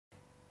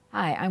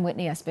Hi, I'm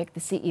Whitney Espich,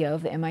 the CEO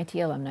of the MIT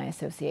Alumni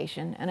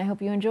Association, and I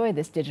hope you enjoy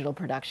this digital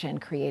production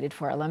created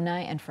for alumni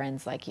and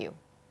friends like you.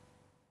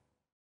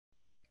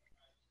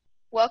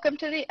 Welcome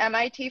to the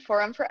MIT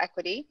Forum for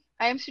Equity.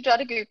 I am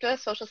Sujata Gupta,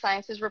 social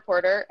sciences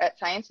reporter at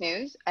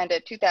ScienceNews and a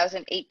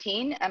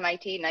 2018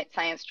 MIT Knight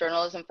Science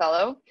Journalism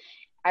Fellow.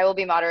 I will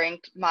be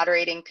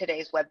moderating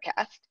today's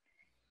webcast.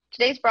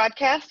 Today's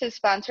broadcast is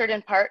sponsored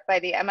in part by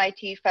the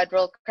MIT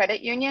Federal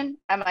Credit Union,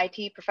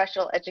 MIT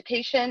Professional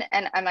Education,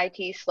 and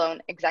MIT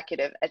Sloan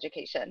Executive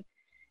Education.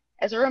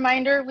 As a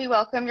reminder, we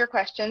welcome your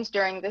questions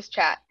during this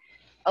chat.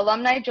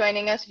 Alumni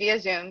joining us via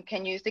Zoom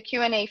can use the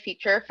Q&A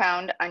feature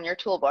found on your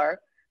toolbar.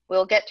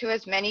 We'll get to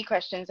as many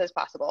questions as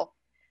possible.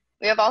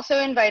 We have also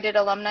invited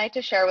alumni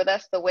to share with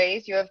us the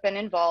ways you have been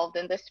involved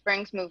in this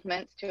spring's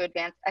movements to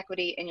advance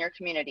equity in your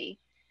community.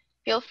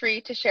 Feel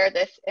free to share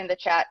this in the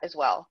chat as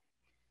well.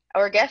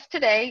 Our guest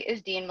today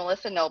is Dean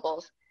Melissa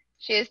Nobles.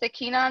 She is the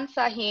Kenan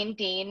Sahin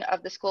Dean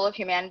of the School of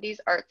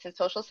Humanities, Arts, and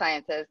Social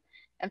Sciences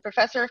and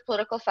Professor of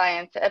Political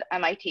Science at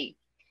MIT.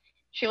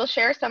 She will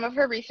share some of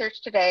her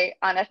research today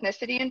on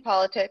ethnicity and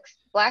politics,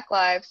 Black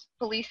lives,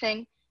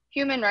 policing,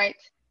 human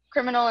rights,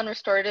 criminal and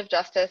restorative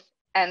justice,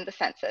 and the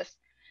census.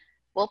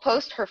 We'll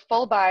post her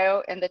full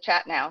bio in the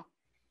chat now.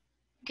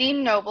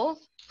 Dean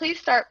Nobles, please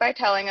start by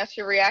telling us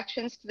your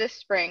reactions to this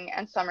spring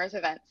and summer's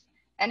events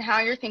and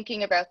how you're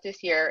thinking about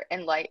this year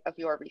in light of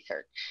your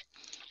research.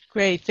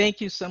 Great,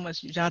 thank you so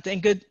much, Jonathan.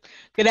 And good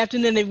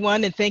afternoon,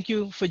 everyone, and thank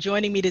you for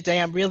joining me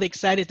today. I'm really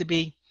excited to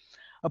be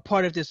a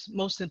part of this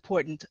most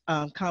important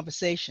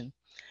conversation.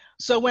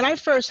 So when I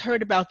first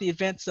heard about the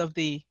events of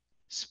the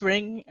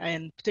spring,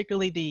 and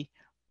particularly the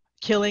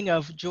killing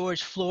of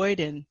George Floyd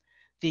and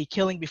the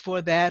killing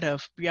before that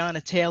of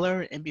Breonna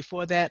Taylor and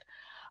before that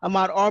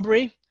Ahmaud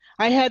Arbery,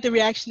 I had the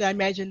reaction I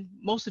imagine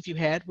most of you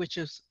had, which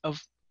is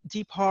of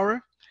deep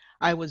horror.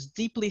 I was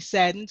deeply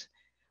saddened,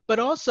 but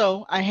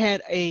also I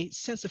had a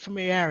sense of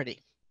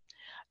familiarity.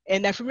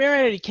 And that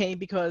familiarity came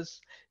because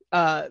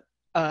the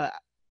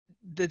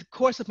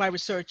course of my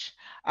research,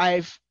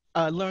 I've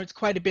learned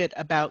quite a bit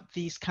about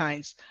these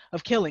kinds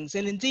of killings.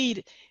 And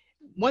indeed,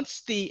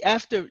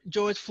 after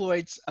George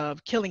Floyd's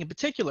killing in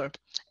particular,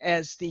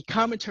 as the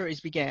commentaries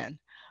began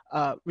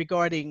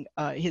regarding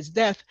his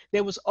death,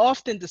 there was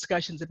often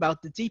discussions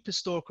about the deep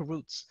historical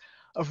roots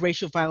of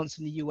racial violence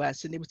in the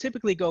US. And they would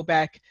typically go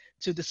back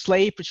to the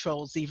slave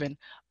patrols even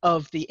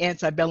of the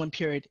antebellum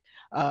period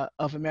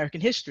of American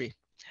history.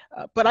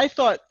 But I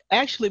thought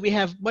actually we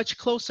have much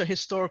closer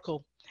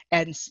historical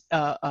antecedents,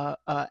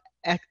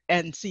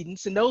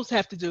 and those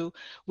have to do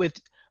with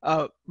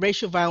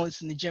racial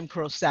violence in the Jim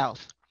Crow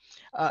South.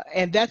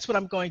 And that's what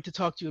I'm going to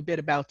talk to you a bit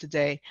about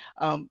today.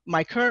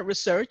 My current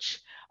research,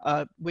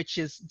 which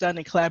is done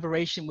in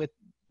collaboration with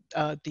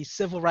the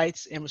Civil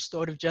Rights and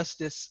Restorative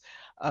Justice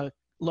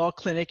Law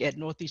Clinic at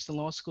Northeastern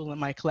Law School and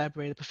my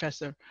collaborator,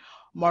 Professor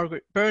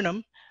Margaret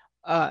Burnham,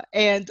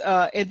 and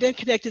then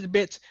connected a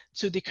bit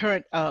to the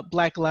current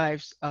Black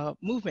Lives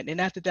movement. And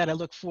after that, I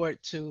look forward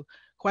to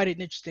quite an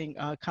interesting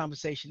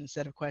conversation and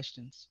set of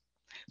questions.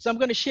 So I'm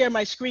going to share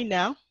my screen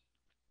now.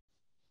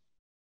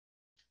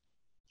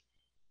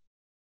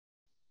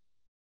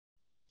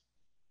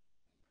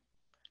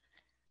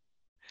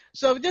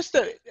 So just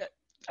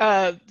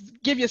to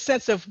give you a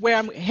sense of where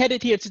I'm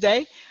headed here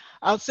today,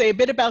 I'll say a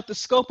bit about the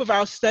scope of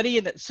our study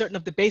and certain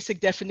of the basic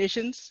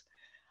definitions.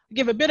 I'll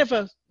give a bit of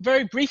a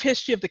very brief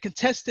history of the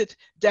contested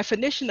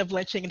definition of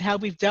lynching and how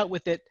we've dealt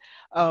with it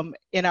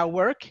in our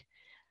work.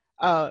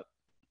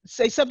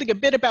 Say something a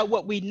bit about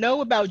what we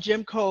know about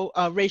Jim Crow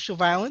racial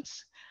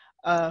violence.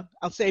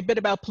 I'll say a bit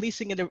about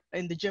policing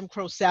in the Jim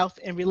Crow South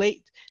and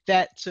relate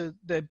that to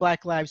the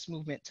Black Lives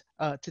Movement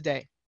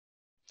today.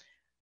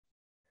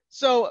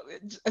 So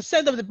a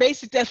set of the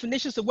basic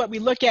definitions of what we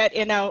look at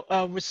in our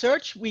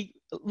research. We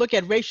look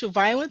at racial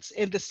violence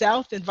in the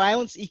South, and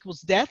violence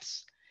equals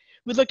deaths.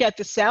 We look at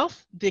the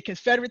South, the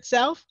Confederate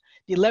South,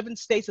 the 11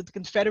 states of the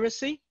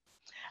Confederacy.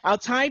 Our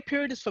time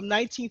period is from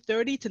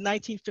 1930 to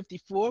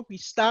 1954. We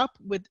stop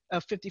with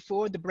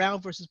 54, the Brown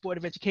versus Board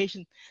of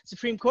Education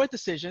Supreme Court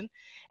decision.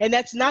 And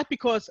that's not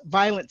because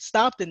violence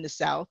stopped in the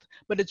South,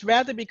 but it's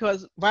rather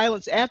because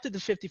violence after the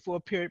 54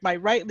 period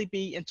might rightly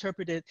be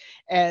interpreted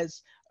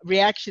as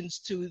reactions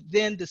to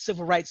then the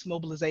civil rights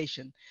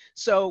mobilization.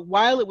 So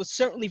while it was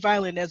certainly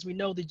violent, as we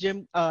know,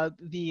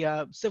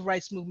 the civil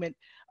rights movement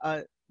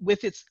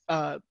with its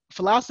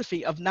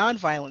philosophy of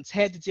nonviolence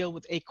had to deal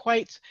with a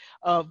quite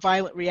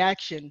violent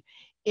reaction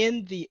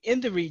in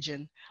the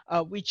region.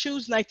 We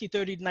choose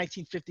 1930 to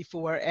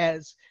 1954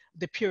 as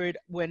the period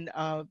when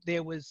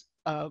there was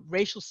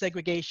racial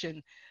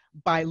segregation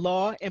by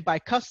law and by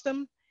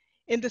custom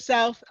in the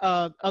South,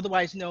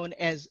 otherwise known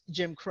as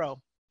Jim Crow.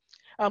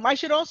 I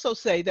should also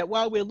say that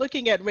while we're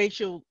looking at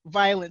racial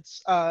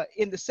violence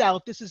in the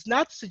South, this is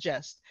not to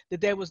suggest that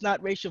there was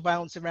not racial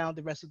violence around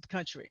the rest of the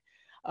country.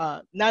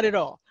 Not at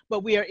all.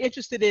 But we are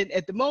interested in,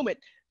 at the moment,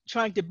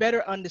 trying to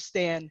better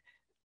understand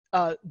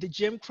the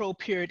Jim Crow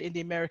period in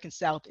the American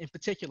South in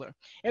particular.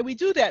 And we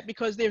do that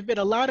because there have been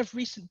a lot of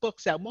recent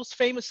books out, most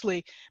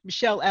famously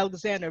Michelle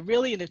Alexander,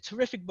 really in a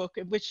terrific book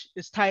which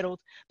is titled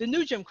The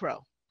New Jim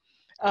Crow.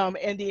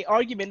 And the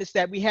argument is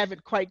that we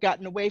haven't quite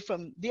gotten away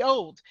from the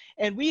old.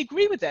 And we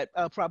agree with that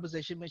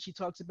proposition when she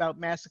talks about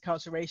mass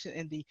incarceration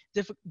and the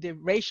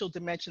racial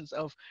dimensions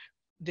of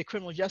the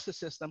criminal justice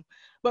system.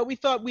 But we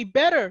thought we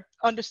better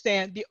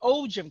understand the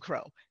old Jim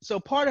Crow. So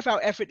part of our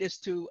effort is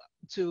to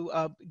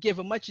give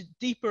a much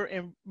deeper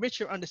and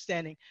richer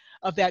understanding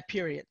of that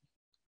period.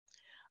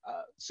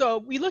 So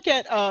we look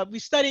at, we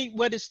study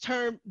what is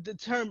the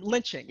term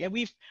lynching, and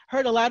we've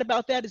heard a lot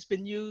about that. It's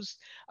been used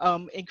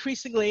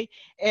increasingly,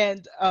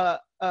 and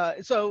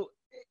and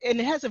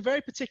it has a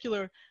very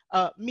particular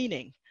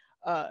meaning.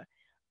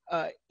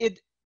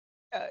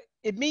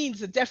 It means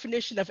the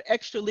definition of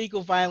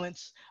extra-legal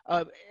violence,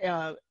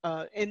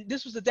 and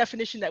this was a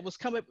definition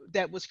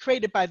that was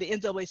created by the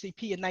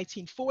NAACP in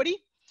 1940.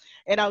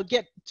 And I'll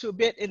get to a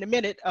bit in a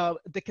minute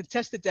the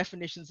contested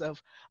definitions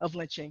of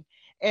lynching.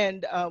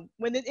 And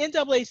when the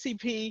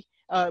NAACP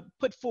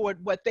put forward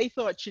what they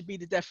thought should be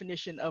the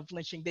definition of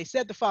lynching, they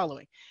said the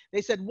following.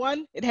 They said,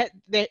 one,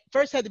 there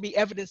first had to be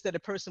evidence that a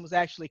person was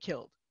actually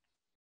killed.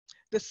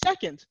 The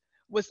second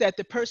was that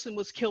the person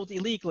was killed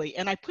illegally.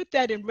 And I put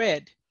that in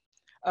red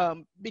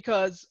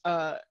because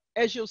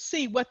as you'll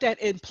see, what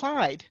that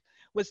implied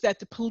was that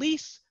the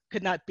police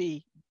could not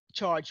be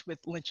charged with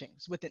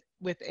lynchings,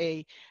 with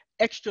a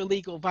extra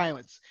legal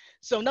violence.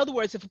 So in other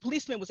words, if a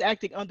policeman was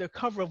acting under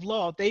cover of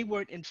law, they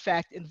weren't in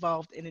fact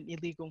involved in an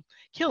illegal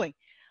killing.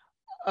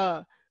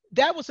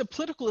 That was a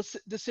political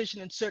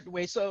decision in certain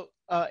ways. So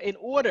in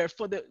order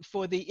for the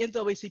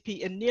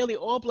NAACP and nearly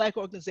all Black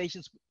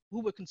organizations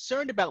who were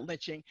concerned about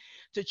lynching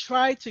to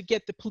try to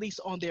get the police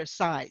on their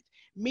side,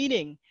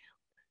 meaning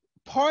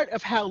part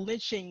of how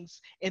lynchings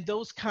and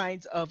those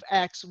kinds of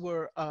acts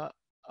were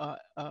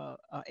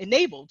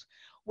enabled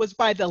was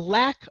by the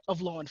lack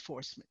of law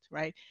enforcement,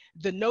 right?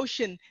 The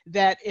notion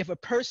that if a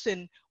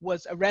person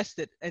was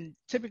arrested, and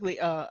typically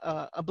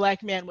a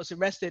Black man was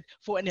arrested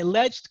for an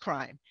alleged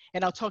crime,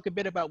 and I'll talk a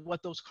bit about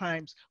what those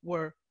crimes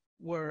were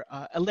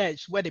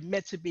alleged, what it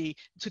meant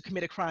to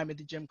commit a crime in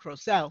the Jim Crow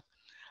South,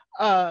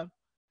 they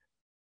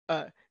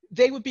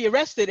would be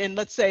arrested and,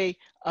 let's say,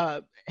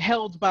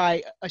 held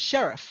by a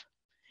sheriff.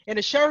 And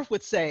the sheriff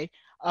would say,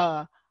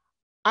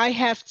 I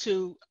have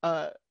to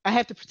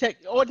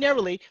protect.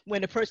 Ordinarily,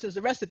 when a person is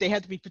arrested, they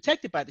have to be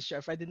protected by the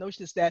sheriff, right? The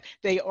notion is that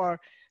they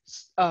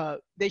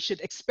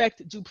should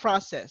expect due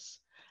process.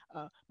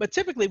 But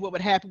typically what would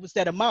happen was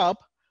that a mob,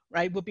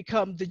 right, would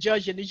become the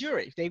judge and the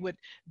jury. They would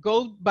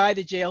go by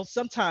the jail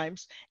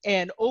sometimes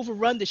and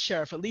overrun the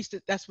sheriff. At least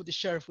that's what the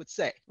sheriff would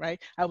say,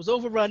 right? I was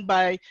overrun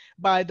by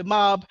the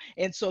mob,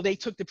 and so they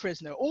took the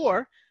prisoner.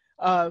 Or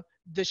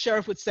the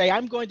sheriff would say,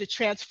 I'm going to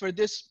transfer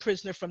this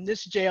prisoner from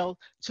this jail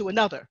to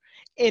another.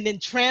 And in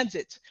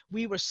transit,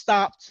 we were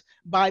stopped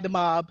by the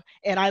mob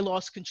and I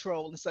lost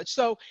control and such.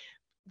 So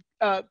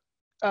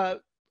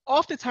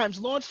oftentimes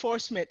law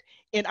enforcement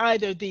in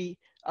either the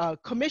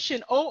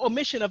commission or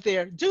omission of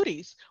their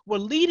duties were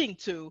leading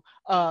to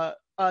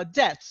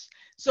deaths.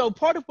 So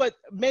part of what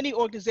many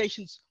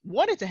organizations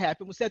wanted to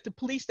happen was that the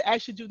police to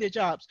actually do their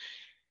jobs.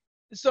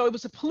 So it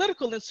was a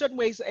political, in certain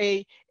ways,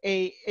 a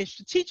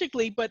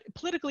strategically but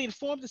politically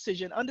informed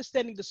decision,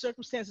 understanding the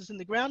circumstances in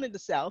the ground in the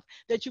South,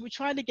 that you were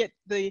trying to get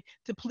the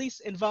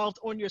police involved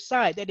on your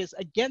side, that is,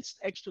 against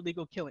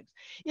extra-legal killings.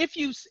 If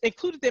you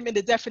included them in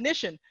the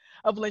definition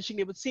of lynching,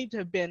 it would seem to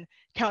have been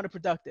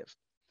counterproductive.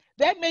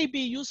 That may be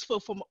useful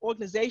from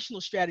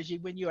organizational strategy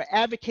when you are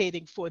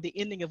advocating for the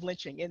ending of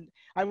lynching. And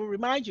I will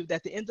remind you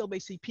that the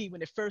NAACP,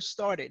 when it first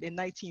started in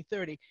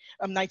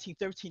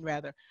 1913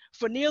 rather,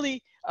 for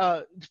nearly,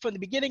 from the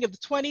beginning of the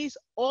 20s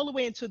all the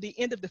way until the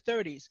end of the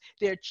 30s,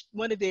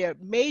 one of their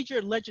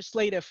major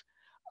legislative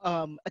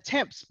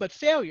attempts, but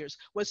failures,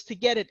 was to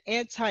get an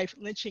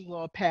anti-lynching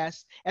law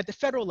passed at the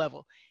federal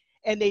level.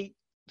 And they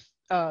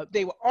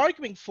were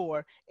arguing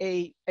for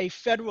a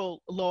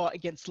federal law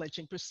against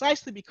lynching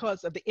precisely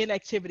because of the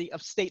inactivity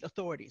of state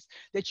authorities,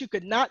 that you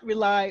could not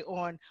rely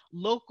on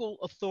local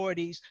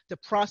authorities to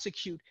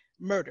prosecute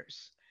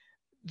murders.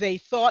 They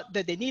thought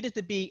that there needed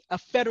to be a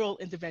federal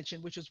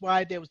intervention, which is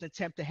why there was an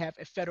attempt to have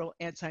a federal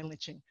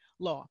anti-lynching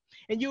law.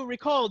 And you'll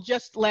recall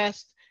just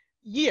last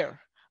year,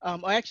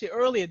 or actually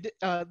earlier,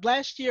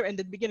 last year and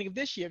the beginning of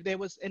this year, there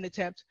was an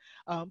attempt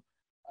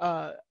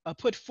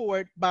put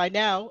forward by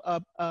now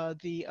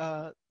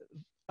the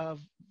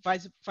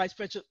vice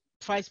presidential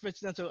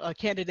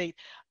candidate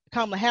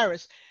Kamala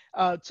Harris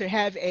to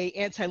have an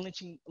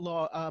anti-lynching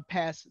law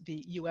pass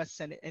the U.S.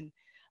 Senate, and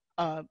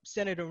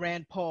Senator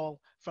Rand Paul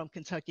from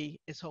Kentucky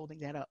is holding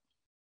that up.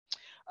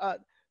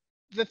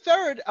 The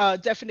third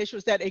definition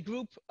was that a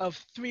group of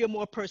 3 or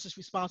more persons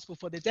responsible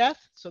for the death.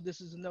 So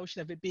this is the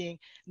notion of it being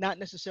not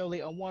necessarily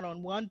a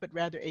one-on-one, but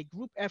rather a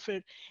group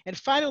effort. And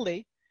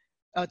finally,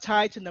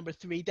 tied to number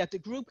 3, that the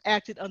group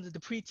acted under the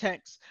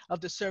pretext of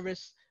the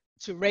service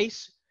to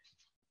race,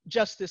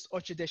 justice,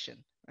 or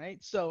tradition, right?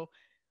 So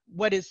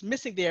what is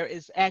missing there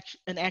is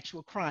an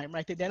actual crime,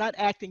 right? They're not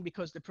acting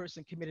because the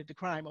person committed the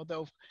crime,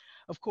 although,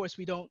 of course,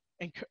 we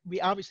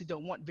obviously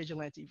don't want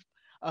vigilante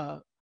uh,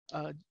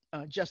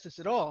 justice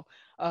at all.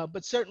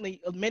 But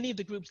certainly many of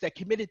the groups that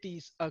committed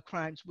these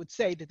crimes would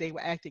say that they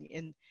were acting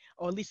in,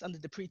 or at least under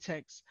the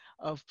pretext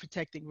of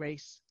protecting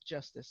race,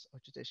 justice, or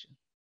tradition.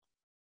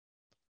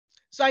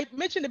 So I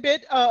mentioned a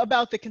bit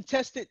about the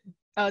contested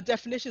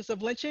definitions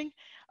of lynching.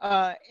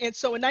 And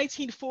so in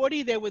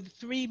 1940, there were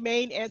three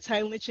main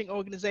anti-lynching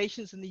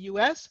organizations in the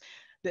US,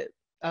 the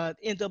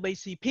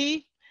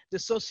NAACP, the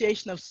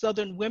Association of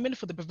Southern Women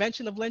for the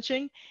Prevention of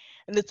Lynching,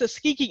 and the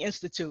Tuskegee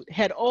Institute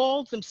had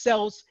all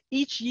themselves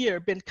each year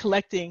been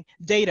collecting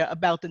data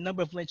about the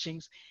number of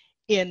lynchings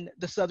in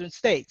the southern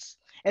states.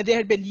 And there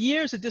had been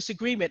years of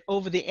disagreement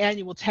over the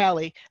annual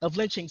tally of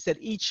lynchings that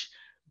each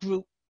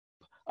group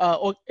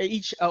or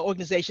each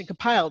organization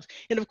compiled.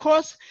 And of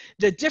course,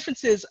 the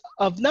differences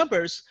of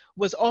numbers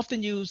was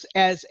often used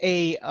as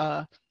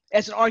an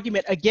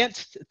argument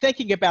against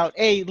thinking about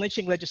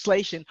lynching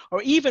legislation,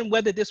 or even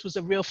whether this was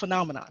a real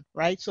phenomenon,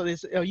 right? So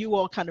there's you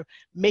all kind of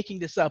making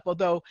this up,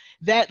 although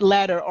that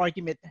latter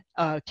argument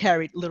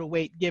carried little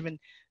weight given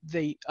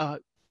the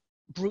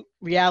brute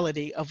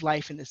reality of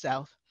life in the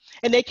South.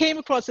 And they came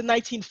across in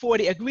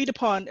 1940, agreed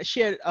upon a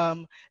shared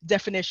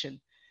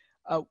definition.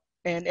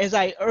 And as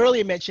I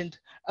earlier mentioned,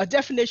 a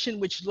definition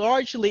which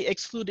largely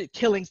excluded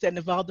killings that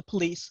involved the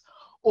police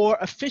or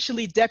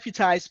officially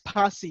deputized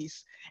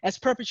posses as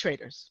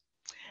perpetrators.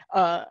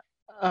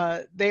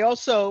 They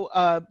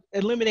also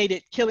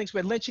eliminated killings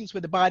lynchings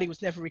where the body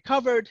was never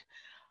recovered,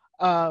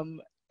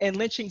 and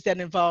lynchings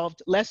that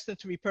involved less than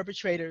 3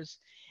 perpetrators,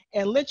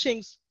 and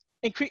lynchings,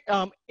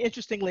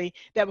 interestingly,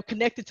 that were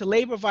connected to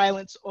labor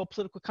violence or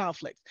political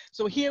conflict.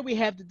 So here we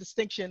have the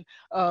distinction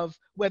of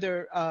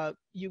whether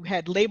you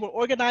had labor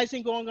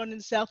organizing going on in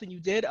the South, and you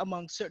did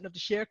among certain of the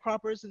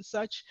sharecroppers and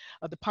such,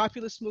 the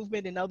populist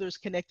movement and others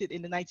connected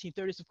in the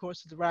 1930s, of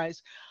course, to the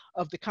rise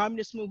of the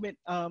communist movement,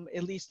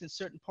 at least in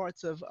certain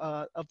parts of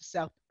the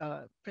South,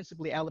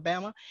 principally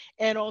Alabama,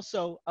 and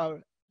also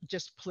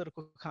just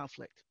political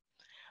conflict.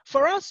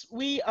 For us,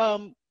 we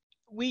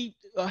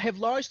have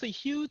largely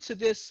hewed to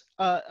this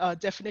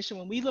definition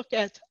when we look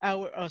at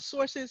our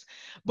sources,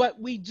 but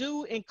we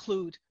do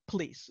include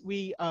police.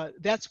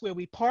 That's where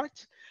we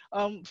part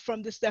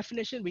from this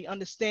definition. We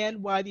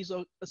understand why these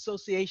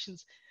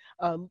associations,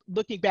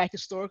 looking back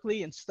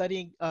historically and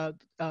studying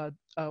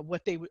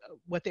what they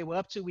were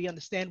up to, we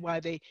understand why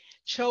they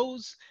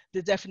chose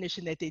the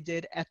definition that they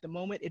did at the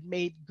moment. It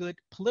made good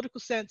political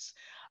sense.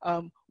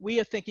 We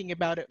are thinking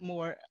about it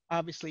more,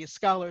 obviously, as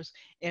scholars,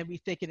 and we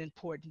think it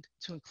important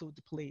to include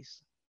the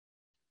police.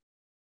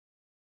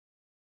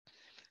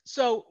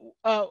 So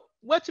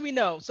what do we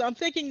know? So I'm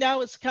thinking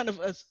now as kind of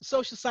a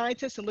social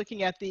scientist and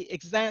looking at the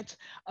exact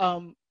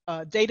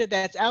data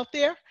that's out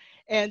there.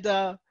 And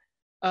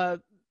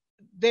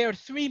there are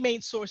 3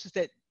 main sources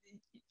that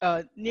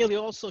nearly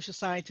all social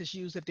scientists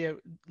use if they're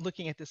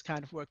looking at this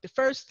kind of work. The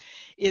first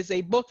is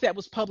a book that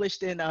was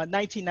published in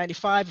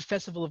 1995, A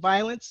Festival of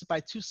Violence, by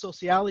 2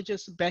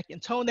 sociologists, Beck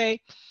and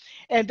Toney.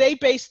 And they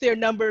based their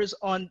numbers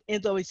on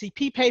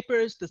NAACP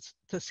papers, the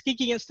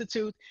Tuskegee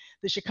Institute,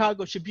 the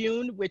Chicago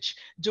Tribune, which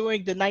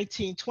during the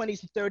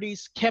 1920s and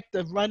 30s kept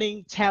a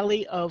running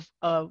tally of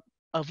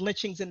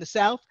lynchings in the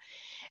South.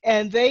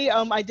 And they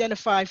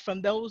identified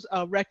from those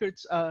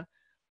records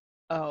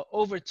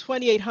over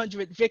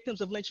 2,800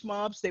 victims of lynch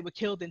mobs. They were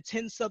killed in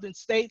 10 southern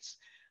states.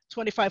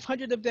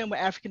 2,500 of them were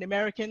African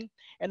American,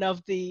 and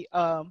of the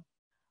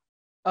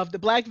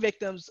Black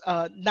victims,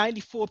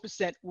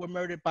 94% were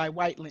murdered by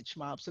white lynch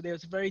mobs. So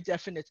there's a very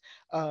definite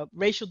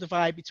racial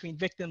divide between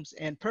victims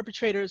and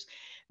perpetrators.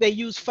 They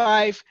use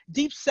 5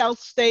 deep South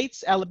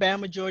states: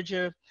 Alabama,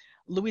 Georgia,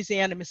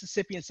 Louisiana,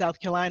 Mississippi, and South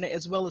Carolina,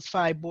 as well as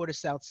 5 border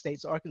South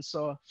states: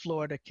 Arkansas,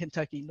 Florida,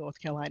 Kentucky, North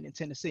Carolina, and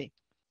Tennessee.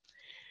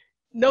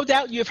 No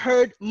doubt you've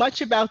heard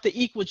much about the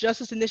Equal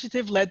Justice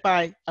Initiative led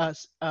by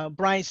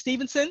Brian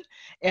Stevenson,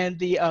 and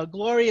the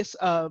glorious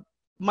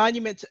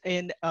monument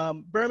in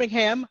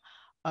Birmingham,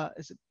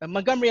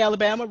 Montgomery,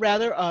 Alabama,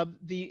 rather,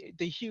 the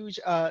huge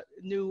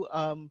new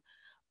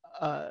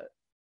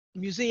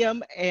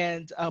museum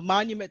and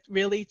monument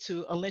really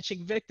to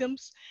lynching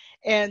victims.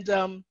 And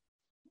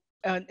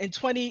in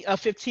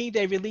 2015,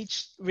 they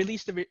released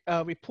the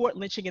report,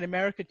 Lynching in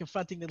America,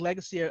 Confronting the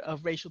Legacy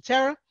of Racial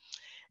Terror.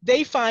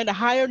 They find a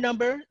higher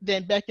number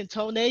than Beck and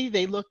Toney.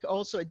 They look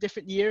also at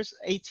different years,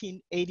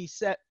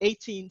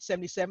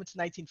 1877 to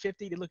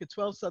 1950. They look at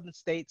 12 southern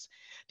states,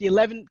 the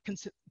 11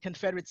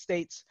 Confederate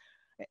states,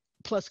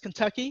 plus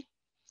Kentucky.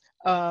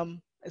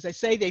 As I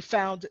say, they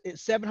found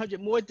 700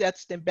 more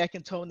deaths than Beck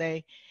and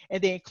Toney,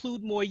 and they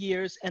include more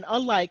years. And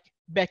unlike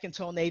Beck and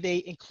Toney,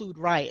 they include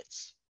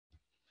riots.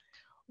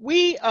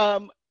 We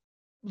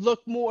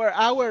look more,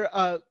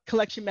 our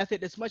collection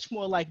method is much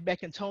more like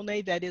Beck and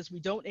Toney. That is,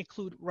 we don't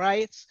include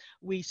riots.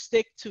 We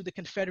stick to the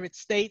Confederate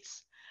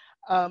states.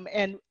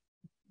 And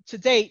to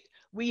date,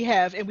 we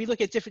have, and we look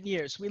at different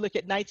years. We look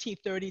at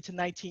 1930 to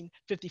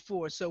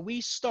 1954. So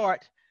we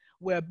start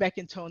where Beck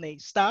and Toney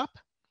stop.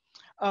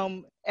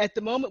 At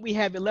the moment, we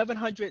have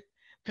 1,100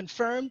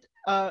 confirmed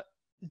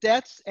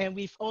deaths, and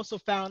we've also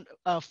found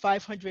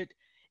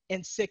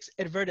 506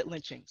 averted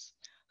lynchings.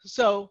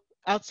 So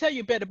I'll tell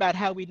you a bit about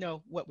how we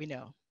know what we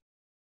know.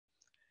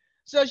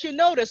 So as you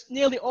notice,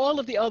 nearly all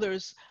of the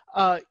others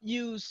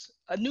use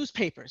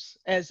newspapers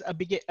as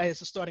a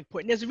starting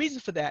point. And there's a reason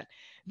for that.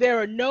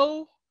 There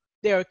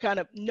are kind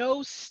of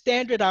no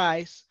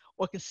standardized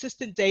or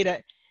consistent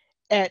data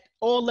at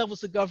all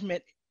levels of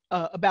government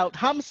about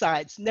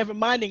homicides, never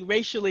minding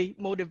racially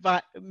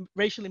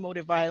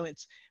motivated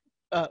violence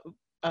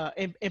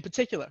in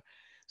particular.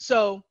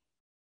 So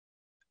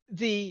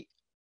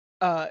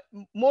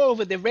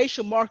moreover, the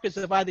racial markers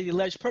of either the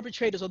alleged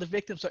perpetrators or the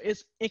victims are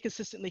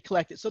inconsistently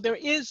collected. So there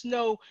is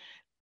no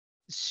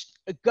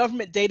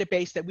government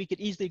database that we could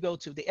easily go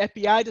to. The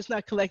FBI does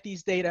not collect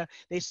these data.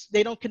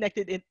 They don't connect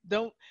it.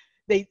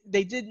 They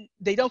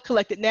don't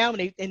collect it now,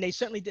 and they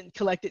certainly didn't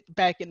collect it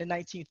back in the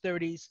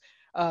 1930s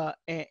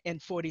and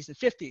 40s and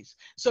 50s.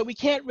 So we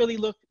can't really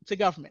look to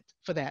government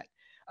for that.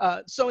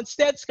 So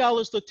instead,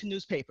 scholars look to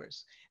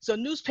newspapers. So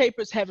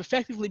newspapers have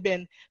effectively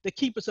been the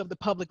keepers of the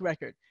public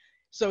record.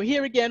 So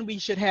here again, we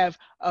should have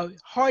a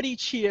hearty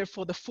cheer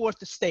for the fourth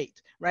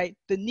estate, right?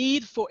 The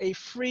need for a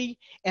free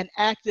and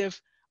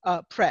active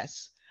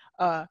press.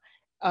 And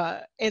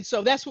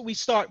so that's what we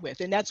start with.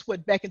 And that's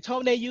what Beck and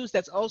Toney use.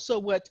 That's also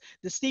what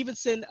the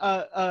Stevenson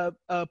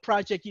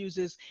project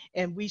uses.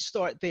 And we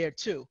start there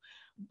too.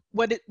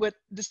 What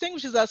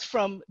distinguishes us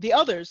from the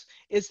others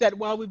is that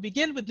while we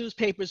begin with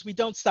newspapers, we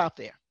don't stop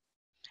there.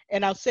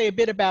 And I'll say a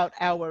bit about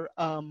our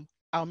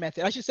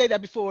method. I should say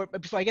that before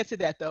I get to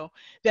that though,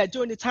 that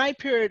during the time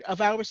period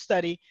of our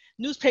study,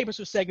 newspapers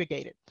were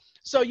segregated.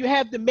 So you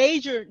have the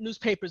major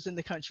newspapers in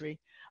the country,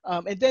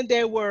 and then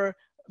there were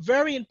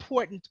very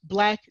important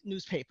Black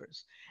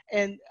newspapers.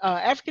 And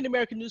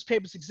African-American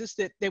newspapers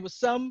existed. There were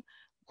some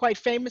quite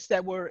famous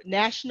that were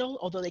national,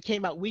 although they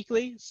came out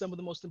weekly, some of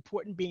the most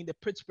important being the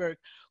Pittsburgh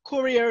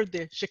Courier,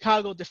 the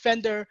Chicago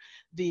Defender,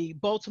 the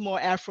Baltimore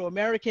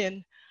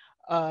Afro-American,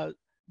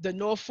 the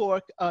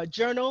Norfolk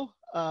Journal,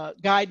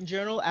 Guide and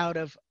Journal out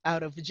of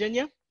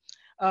Virginia.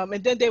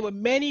 And then there were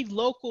many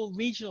local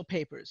regional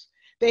papers.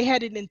 They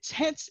had an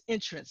intense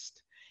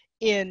interest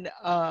in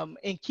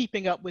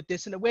keeping up with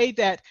this in a way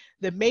that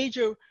the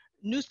major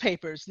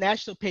newspapers,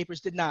 national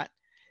papers, did not.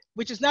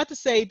 Which is not to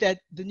say that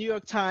the New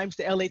York Times,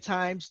 the LA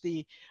Times,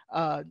 the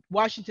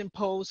Washington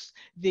Post,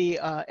 the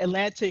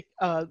Atlanta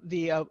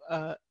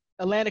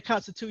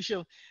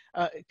Constitution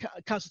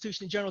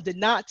Journal did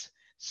not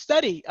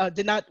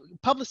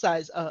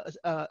publicize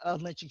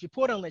lynchings,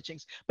 report on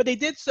lynchings, but they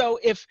did so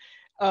if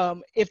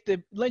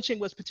the lynching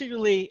was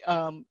particularly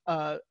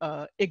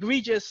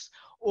egregious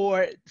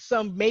or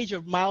some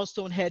major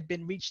milestone had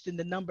been reached in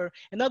the number.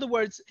 In other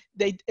words,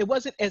 it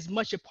wasn't as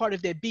much a part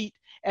of their beat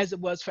as it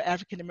was for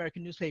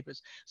African-American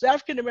newspapers. So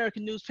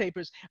African-American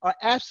newspapers are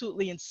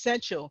absolutely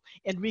essential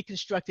in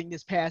reconstructing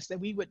this past, and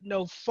we would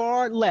know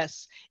far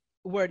less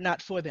were it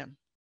not for them.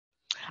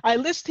 I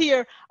list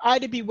here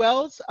Ida B.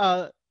 Wells,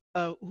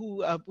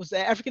 who was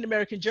an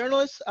African-American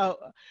journalist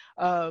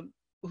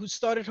who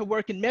started her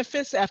work in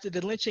Memphis after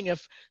the lynching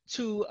of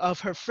two of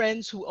her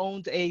friends who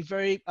owned a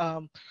very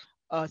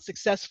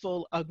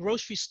successful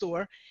grocery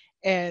store,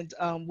 and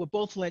were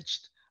both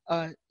lynched,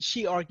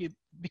 she argued,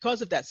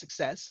 because of that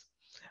success.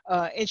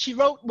 And she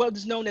wrote what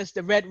is known as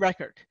the Red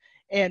Record.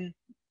 And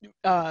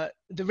the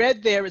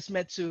red there is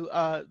meant to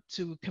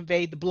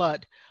convey the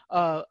blood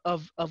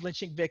of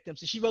lynching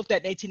victims. And she wrote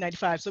that in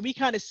 1895. So we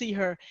kind of see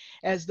her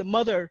as the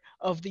mother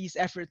of these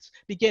efforts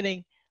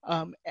beginning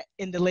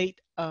in the late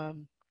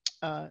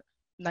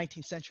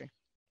 19th century.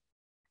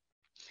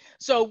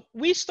 So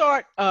we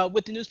start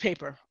with the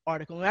newspaper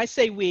article. When I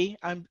say we,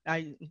 I'm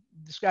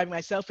describing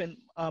myself and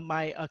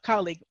my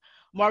colleague,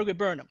 Margaret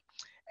Burnham.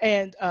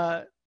 And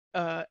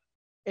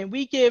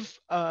we give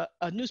a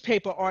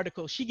newspaper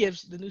article. She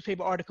gives the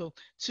newspaper article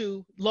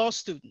to law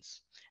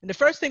students. And the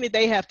first thing that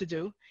they have to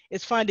do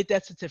is find a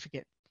death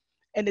certificate.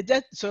 And the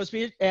death, so as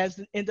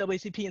the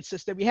NAACP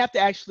insists, that we have to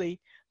actually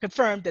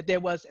confirm that there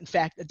was in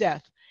fact a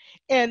death.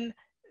 And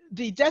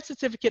the death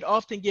certificate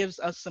often gives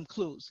us some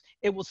clues.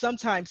 It will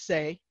sometimes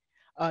say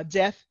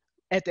death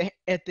at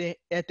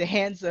the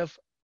hands of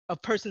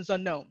persons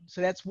unknown.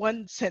 So that's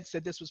one sense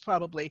that this was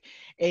probably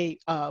a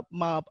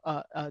mob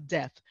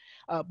death.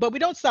 But we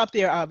don't stop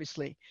there,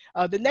 obviously.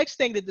 The next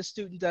thing that the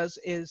student does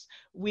is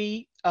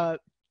we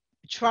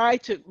try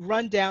to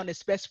run down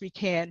as best we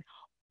can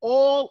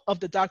all of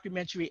the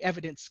documentary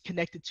evidence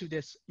connected to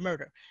this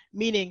murder.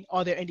 Meaning,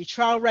 are there any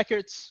trial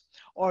records?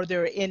 Are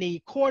there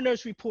any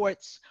coroner's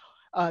reports?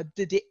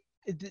 Did the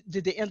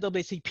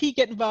NAACP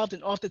get involved?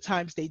 And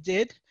oftentimes they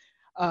did.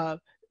 The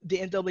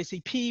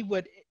NAACP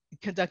would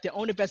conduct their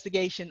own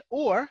investigation,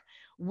 or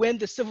when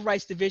the Civil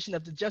Rights Division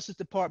of the Justice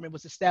Department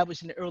was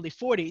established in the early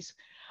 40s,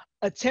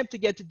 attempt to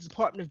get the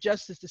Department of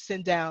Justice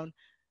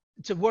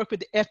to work with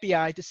the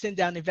FBI to send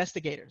down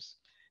investigators.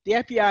 The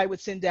FBI would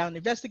send down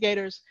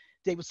investigators.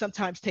 They would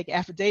sometimes take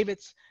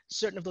affidavits.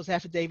 Certain of those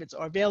affidavits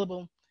are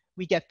available.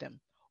 We get them.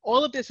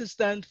 All of this is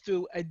done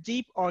through a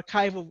deep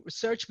archival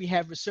research. We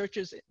have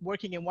researchers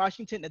working in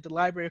Washington at the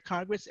Library of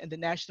Congress and the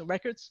National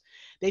Records.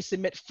 They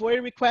submit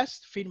FOIA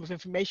requests, Freedom of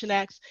Information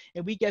Acts,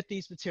 and we get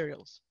these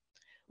materials.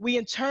 We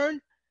in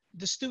turn,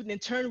 the student in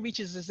turn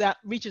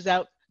reaches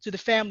out to the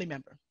family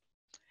member.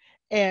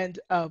 And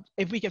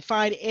if we can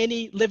find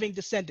any living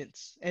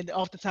descendants, and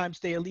oftentimes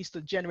they're at least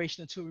a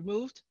generation or two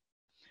removed,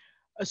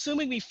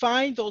 assuming we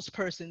find those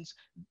persons,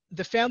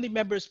 the family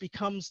members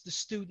becomes the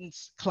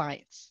student's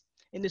clients,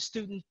 and the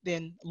student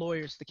then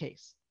lawyers the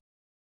case.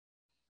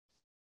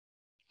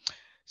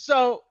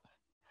 So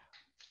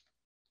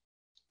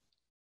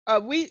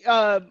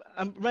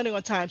I'm running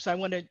on time, so I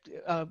want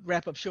to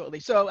wrap up shortly.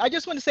 So I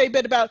just want to say a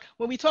bit about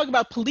when we talk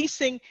about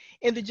policing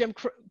in the Jim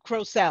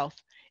Crow South,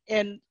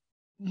 and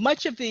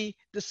much of the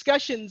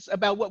discussions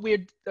about what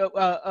we're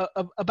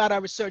about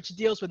our research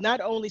deals with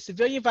not only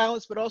civilian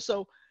violence but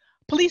also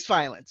police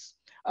violence,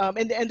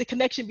 and the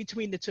connection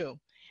between the two.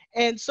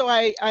 And so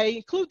I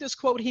include this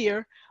quote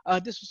here.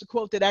 This was a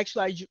quote that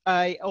actually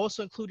I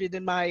also included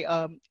in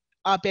my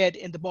op-ed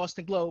in the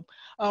Boston Globe,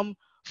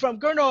 from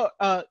Gunnar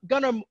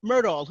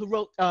Myrdal, who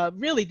wrote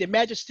really The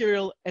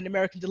Magisterial and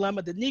American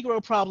Dilemma, The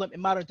Negro Problem in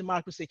Modern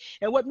Democracy.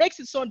 And what makes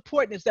it so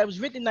important is that it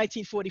was written in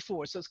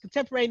 1944. So it's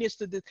contemporaneous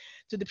to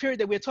the period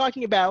that we're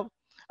talking about.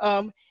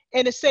 And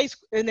it says,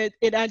 and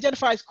it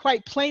identifies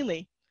quite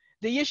plainly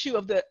the issue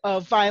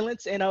of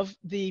violence and of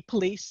the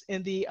police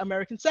in the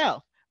American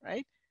South,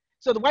 right?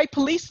 So the white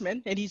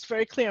policeman, and he's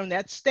very clear on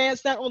that,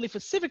 stands not only for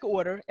civic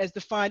order as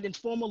defined in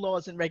formal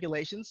laws and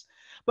regulations,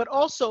 but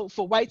also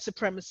for white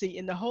supremacy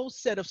in the whole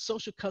set of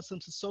social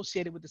customs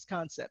associated with this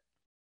concept.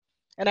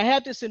 And I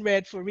have this in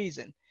red for a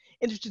reason.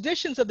 In the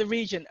traditions of the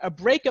region, a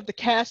break of the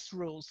caste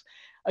rules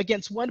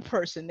against one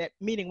person, that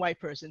meaning white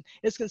person,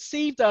 is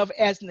conceived of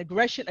as an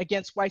aggression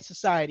against white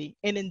society,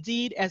 and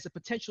indeed as a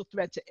potential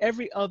threat to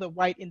every other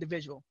white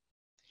individual.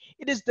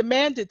 It is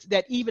demanded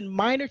that even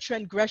minor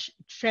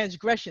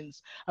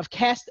transgressions of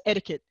caste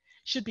etiquette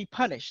should be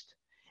punished,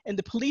 and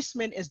the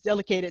policeman is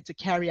delegated to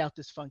carry out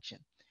this function.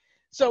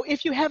 So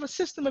if you have a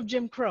system of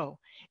Jim Crow,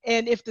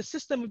 and if the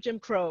system of Jim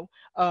Crow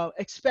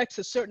expects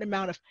a certain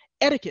amount of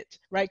etiquette,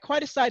 right,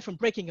 quite aside from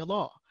breaking a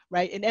law,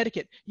 right, in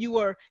etiquette, you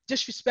are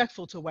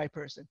disrespectful to a white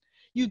person.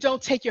 You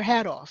don't take your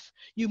hat off.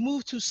 You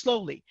move too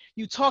slowly.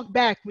 You talk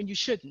back when you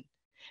shouldn't.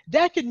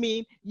 That could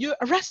mean you're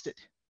arrested.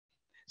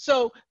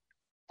 So,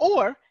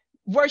 or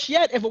worse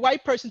yet, if a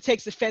white person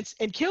takes offense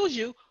and kills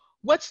you,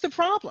 what's the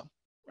problem,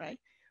 right?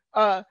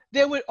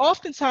 There were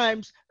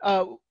oftentimes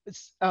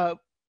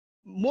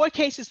more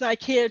cases than I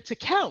care to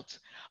count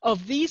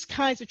of these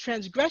kinds of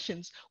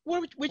transgressions,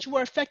 which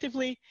were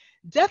effectively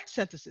death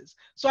sentences.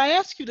 So I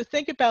ask you to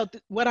think about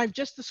what I've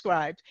just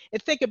described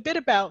and think a bit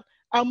about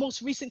our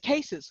most recent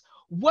cases.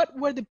 What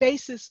were the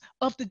basis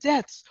of the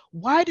deaths?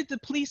 Why did the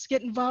police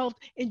get involved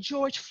in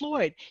George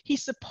Floyd? He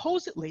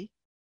supposedly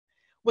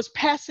was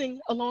passing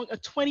along a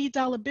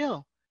 $20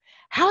 bill.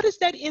 How does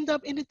that end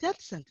up in a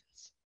death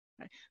sentence?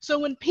 Right? So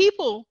when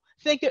people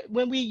think,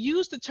 when we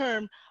use the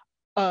term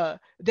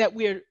that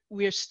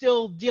we're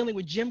still dealing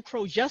with Jim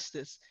Crow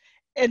justice,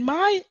 in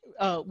my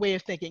way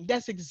of thinking,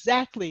 that's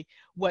exactly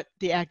what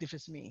the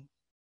activists mean.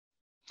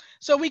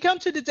 So we come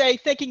to today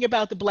thinking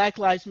about the Black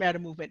Lives Matter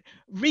movement,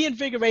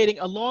 reinvigorating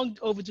a long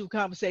overdue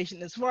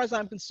conversation, as far as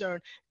I'm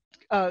concerned,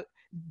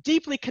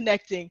 deeply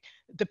connecting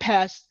the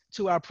past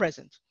to our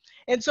present.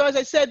 And so, as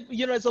I said,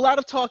 you know, there's a lot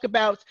of talk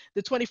about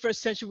the 21st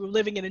century, we're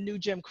living in a new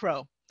Jim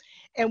Crow.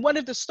 And one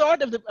of the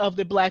start of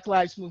the Black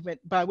Lives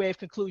movement, by way of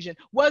conclusion,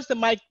 was the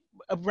Michael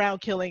Brown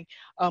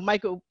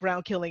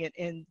killing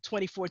in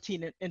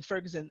 2014 in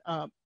Ferguson,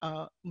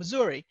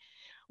 Missouri,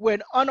 where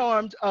an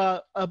unarmed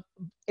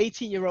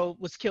 18-year-old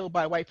was killed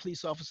by white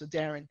police officer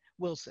Darren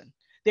Wilson.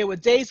 There were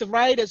days of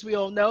riot, as we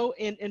all know,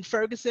 in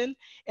Ferguson,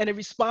 and a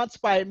response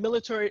by a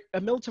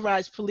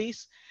militarized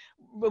police,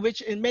 which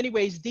in many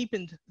ways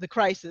deepened the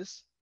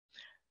crisis.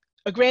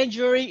 A grand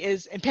jury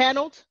is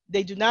impaneled.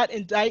 They do not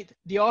indict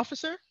the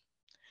officer.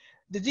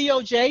 The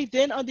DOJ,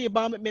 then under the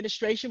Obama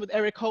administration with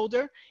Eric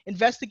Holder,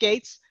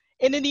 investigates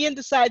and in the end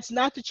decides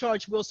not to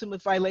charge Wilson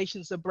with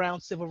violations of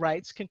Brown's civil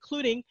rights,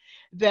 concluding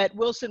that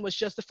Wilson was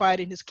justified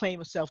in his claim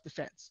of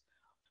self-defense.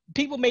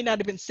 People may not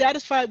have been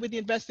satisfied with the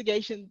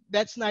investigation.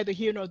 That's neither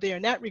here nor there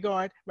in that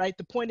regard, right?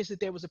 The point is that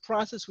there was a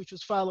process which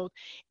was followed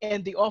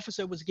and the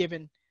officer was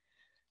given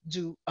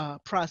due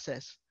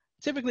process.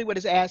 Typically what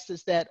is asked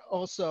is that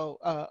also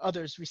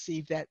others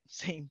receive that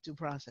same due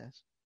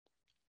process.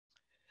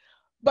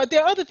 But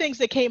there are other things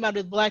that came out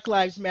of the Black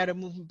Lives Matter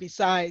movement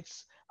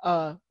besides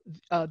the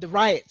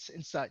riots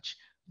and such.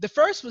 The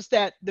first was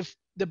that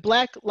the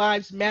Black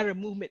Lives Matter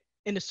movement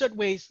in a certain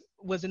ways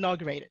was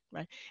inaugurated,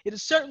 right? It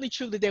is certainly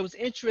true that there was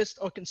interest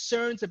or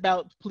concerns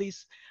about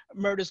police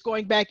murders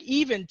going back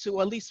even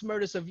to at least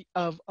murders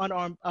of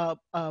unarmed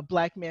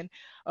Black men,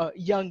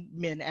 young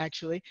men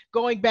actually,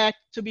 going back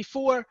to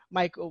before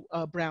Michael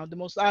Brown, the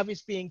most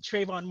obvious being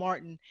Trayvon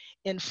Martin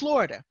in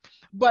Florida.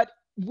 But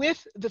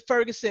with the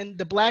Ferguson,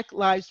 the Black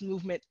Lives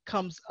movement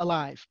comes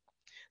alive.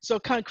 So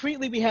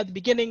concretely, we have the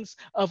beginnings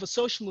of a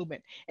social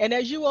movement. And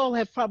as you all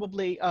have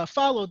probably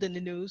followed in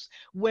the news,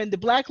 when the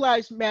Black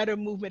Lives Matter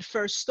movement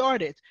first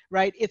started,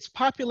 right, its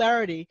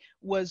popularity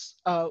was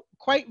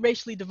quite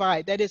racially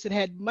divided. That is, it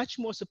had much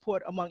more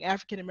support among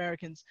African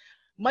Americans,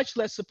 much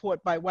less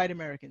support by white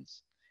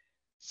Americans.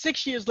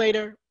 6 years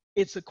later,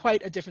 it's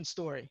quite a different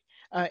story,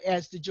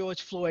 as the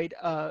George Floyd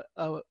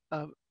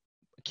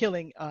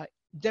killing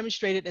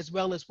demonstrated, as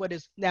well as what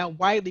is now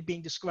widely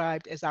being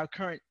described as our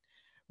current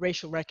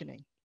racial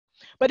reckoning.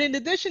 But in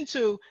addition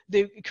to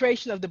the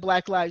creation of the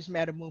Black Lives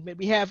Matter movement,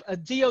 we have a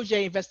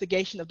DOJ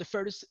investigation of the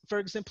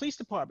Ferguson Police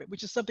Department,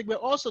 which is something we're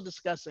also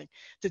discussing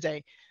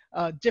today,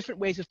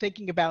 different ways of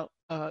thinking about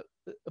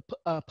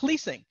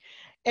policing.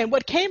 And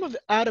what came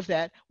out of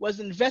that was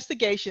an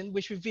investigation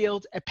which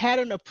revealed a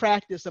pattern of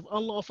practice of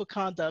unlawful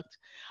conduct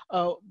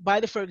by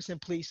the Ferguson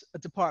Police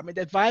Department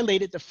that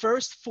violated the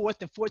First, Fourth,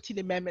 and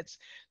 14th Amendments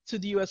to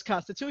the US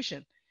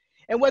Constitution.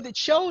 And what it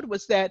showed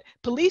was that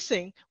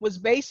policing was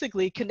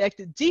basically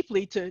connected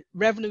deeply to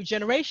revenue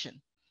generation,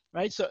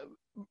 right? So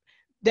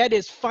that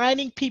is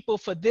fining people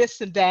for this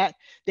and that.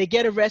 They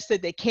get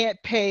arrested, they can't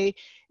pay.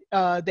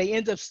 They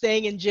end up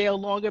staying in jail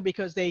longer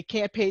because they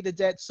can't pay the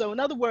debt. So in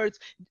other words,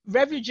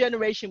 revenue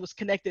generation was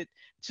connected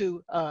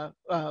to,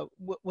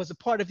 was a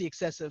part of the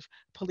excessive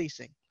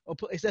policing, or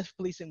excessive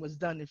policing was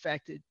done, in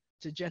fact,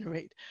 to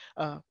generate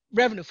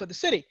revenue for the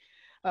city.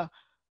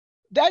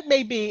 That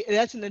may be,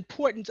 that's an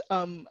important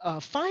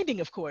finding,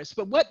 of course,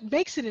 but what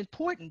makes it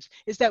important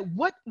is that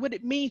what would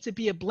it mean to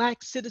be a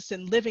Black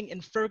citizen living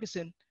in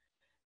Ferguson,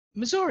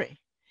 Missouri?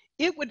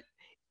 It would,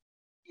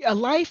 a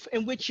life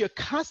in which you're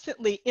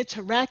constantly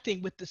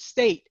interacting with the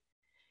state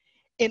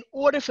in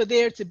order for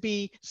there to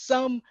be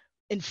some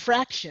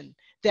infraction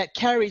that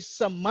carries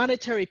some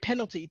monetary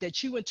penalty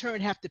that you in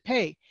turn have to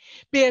pay,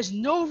 bears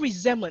no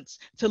resemblance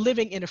to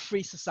living in a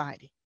free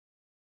society.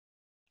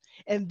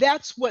 And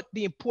that's what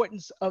the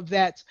importance of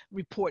that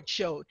report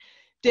showed.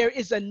 There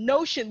is a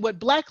notion, what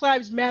Black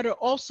Lives Matter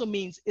also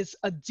means is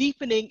a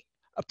deepening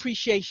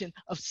appreciation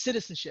of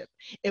citizenship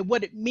and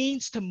what it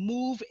means to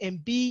move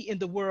and be in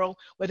the world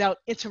without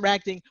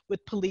interacting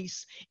with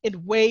police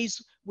in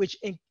ways which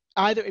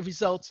either it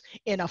results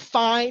in a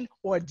fine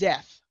or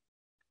death.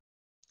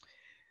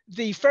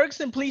 The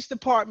Ferguson Police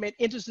Department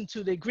enters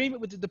into the agreement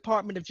with the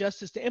Department of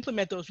Justice to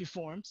implement those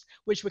reforms,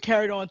 which were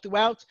carried on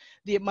throughout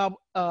the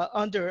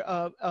under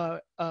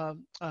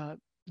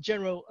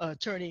General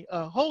Attorney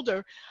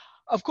Holder.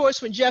 Of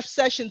course, when Jeff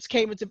Sessions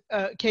came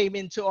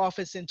into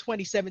office in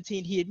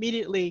 2017, he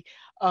immediately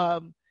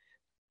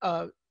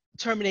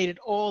terminated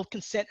all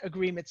consent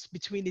agreements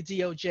between the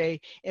DOJ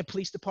and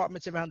police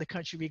departments around the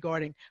country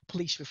regarding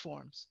police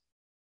reforms.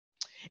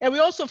 And we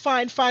also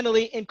find,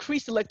 finally,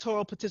 increased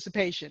electoral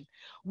participation.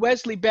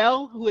 Wesley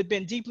Bell, who had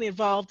been deeply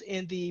involved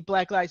in the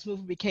Black Lives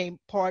Movement, became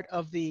part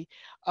of the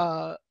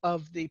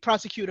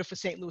prosecutor for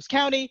St. Louis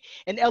County,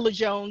 and Ella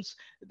Jones,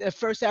 the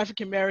first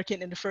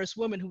African-American and the first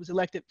woman who was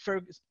elected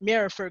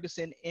mayor of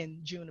Ferguson in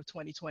June of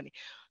 2020.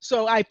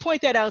 So I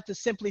point that out to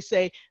simply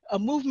say a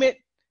movement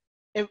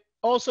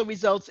also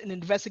results in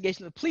an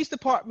investigation of the police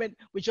department,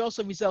 which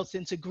also results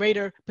into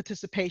greater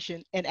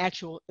participation in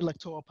actual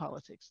electoral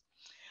politics.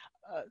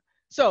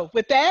 So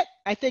with that,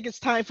 I think it's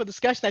time for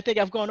discussion. I think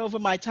I've gone over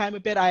my time a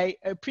bit. I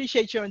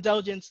appreciate your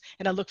indulgence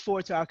and I look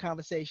forward to our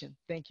conversation.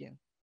 Thank you.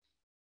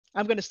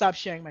 I'm going to stop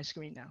sharing my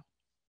screen now.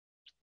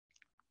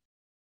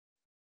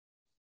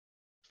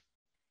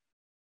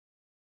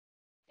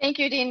 Thank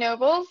you, Dean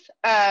Nobles.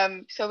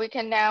 So we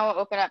can now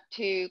open up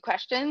to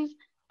questions.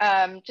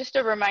 Just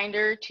a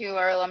reminder to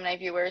our alumni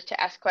viewers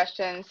to ask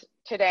questions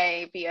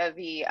today via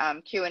the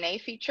Q&A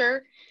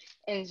feature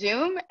in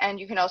Zoom, and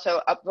you can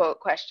also upvote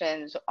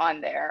questions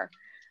on there.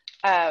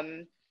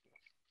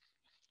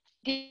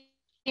 Dean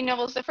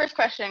Nobles, the first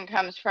question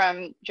comes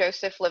from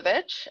Joseph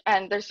Levitch,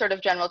 and there's sort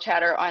of general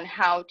chatter on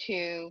how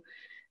to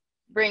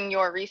bring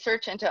your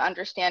research into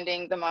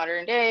understanding the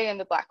modern day and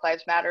the Black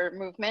Lives Matter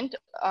movement.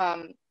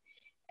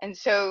 And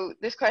so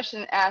this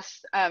question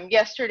asks,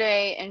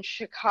 yesterday in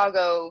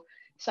Chicago,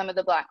 some of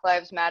the Black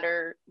Lives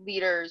Matter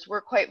leaders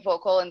were quite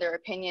vocal in their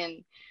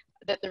opinion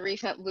that the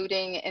recent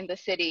looting in the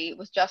city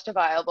was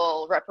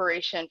justifiable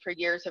reparation for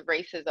years of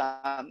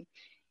racism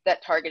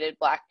that targeted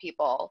Black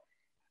people.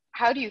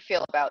 How do you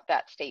feel about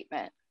that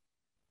statement?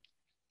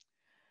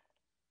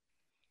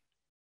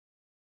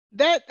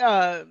 That,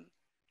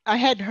 I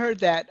hadn't heard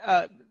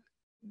that.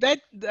 That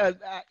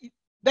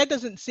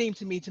doesn't seem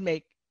to me to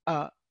make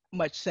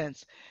much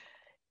sense.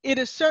 It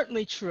is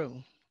certainly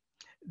true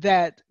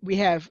that we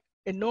have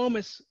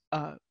enormous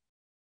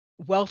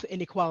wealth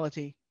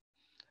inequality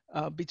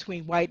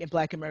between white and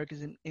Black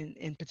Americans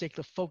in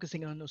particular,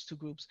 focusing on those two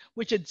groups,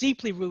 which are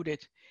deeply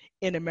rooted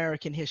in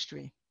American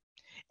history.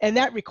 And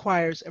that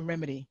requires a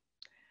remedy,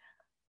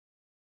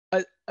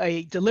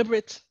 a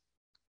deliberate,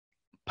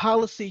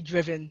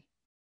 policy-driven,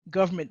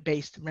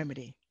 government-based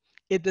remedy.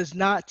 It does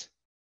not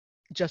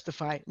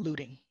justify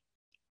looting.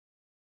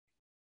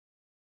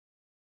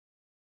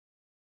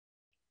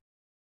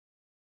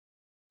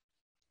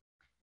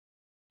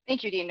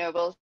 Thank you, Dean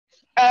Nobles.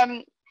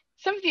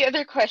 Some of the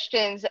other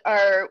questions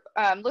are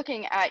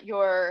looking at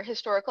your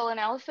historical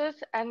analysis,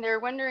 and they're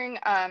wondering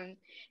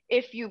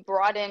if you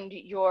broadened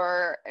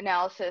your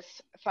analysis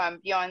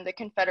from beyond the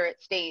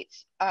Confederate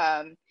States,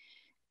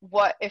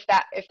 what if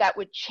that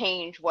would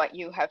change what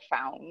you have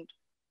found?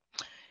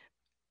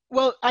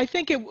 Well, I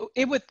think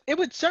it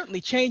would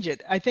certainly change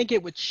it. I think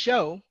it would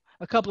show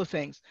a couple of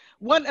things.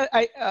 One,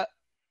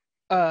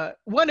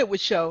 one it would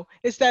show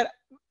is that,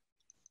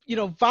 you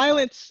know,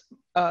 violence,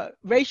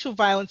 racial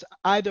violence,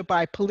 either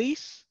by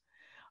police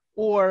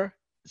or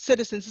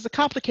citizens, is a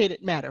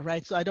complicated matter,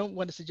 right? So I don't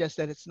want to suggest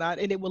that it's not,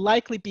 and it will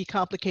likely be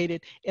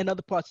complicated in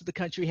other parts of the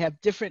country, have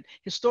different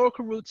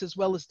historical roots as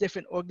well as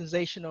different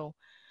organizational,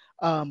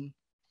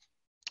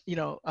 you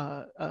know,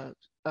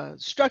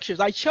 structures.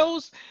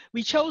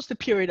 We chose the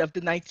period of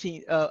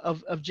the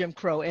of Jim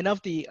Crow and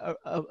of the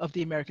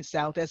American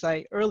South, as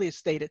I earlier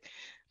stated,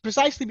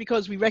 precisely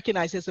because we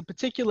recognize there's a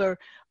particular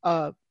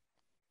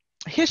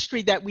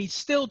history that we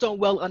still don't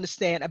well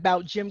understand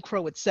about Jim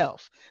Crow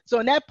itself. So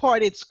in that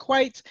part, it's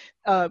quite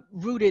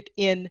rooted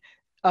in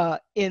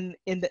the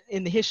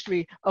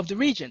history of the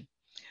region.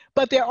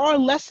 But there are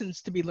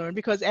lessons to be learned,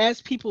 because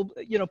as people,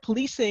 you know,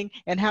 policing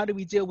and how do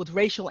we deal with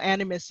racial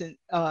animus and,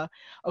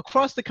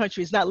 across the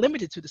country is not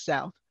limited to the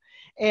South.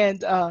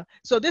 And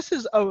so this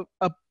is a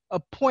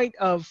point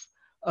of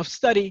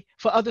study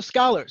for other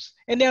scholars.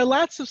 And there are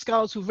lots of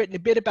scholars who've written a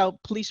bit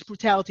about police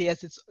brutality,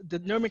 as it's the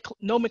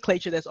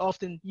nomenclature that's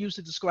often used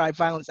to describe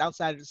violence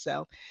outside of the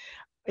South,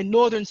 in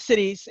northern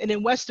cities and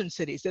in western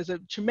cities. There's a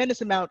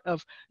tremendous amount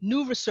of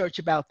new research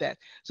about that.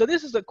 So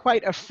this is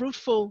quite a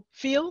fruitful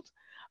field.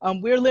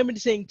 We're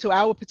limiting to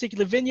our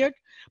particular vineyard,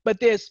 but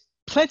there's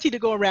plenty to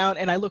go around,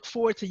 and I look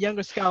forward to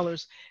younger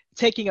scholars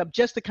taking up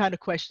just the kind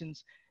of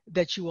questions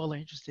that you all are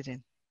interested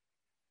in.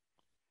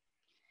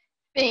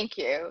 Thank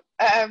you.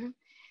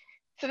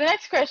 So the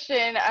next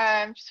question,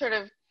 I'm sort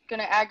of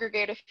going to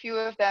aggregate a few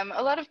of them.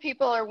 A lot of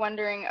people are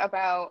wondering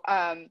about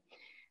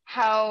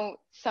how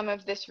some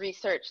of this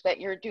research that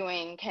you're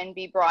doing can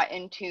be brought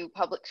into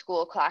public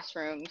school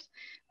classrooms,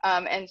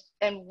 and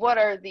what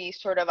are the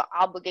sort of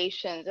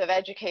obligations of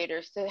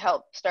educators to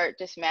help start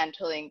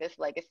dismantling this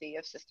legacy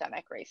of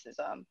systemic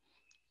racism?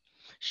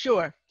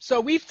 Sure. So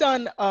we've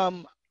done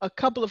a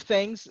couple of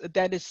things.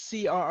 That is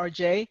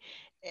CRRJ.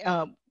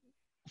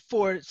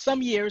 For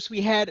some years we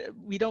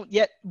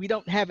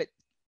don't have it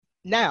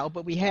now,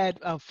 but we had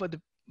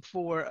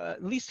for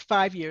at least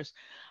 5 years,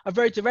 a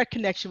very direct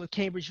connection with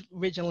Cambridge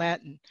Ridge and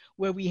Latin,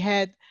 where we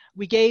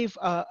gave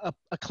a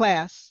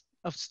class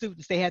of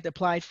students. They had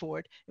applied for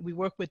it, and we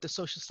worked with the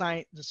social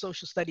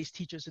studies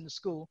teachers in the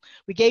school.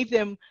 We gave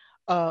them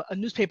a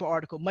newspaper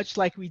article, much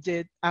as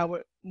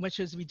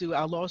we do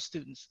our law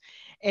students.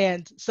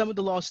 And some of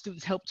the law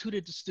students helped tutor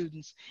the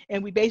students,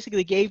 and we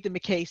basically gave them a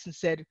case and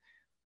said,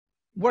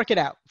 work it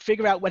out,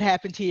 figure out what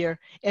happened here.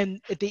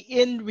 And at the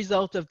end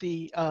result of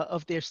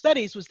their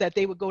studies was that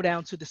they would go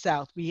down to the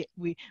South. We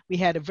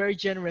had a very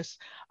generous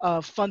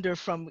funder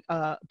from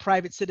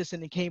private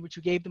citizen in Cambridge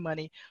who gave the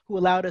money, who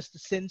allowed us to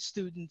send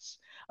students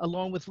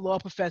along with law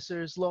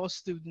professors, law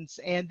students,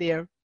 and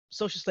their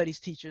social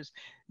studies teachers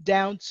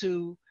down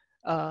to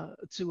a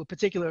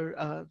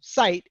particular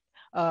site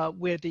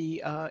where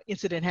the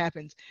incident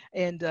happened,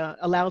 and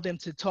allow them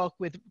to talk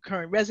with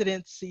current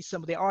residents, see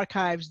some of the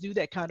archives, do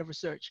that kind of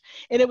research.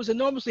 And it was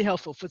enormously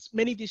helpful for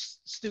many of these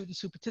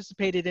students who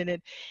participated in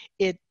it.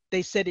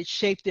 They said it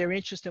shaped their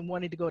interest in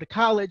wanting to go to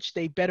college.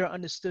 They better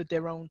understood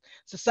their own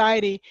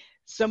society.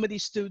 Some of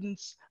these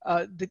students,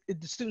 the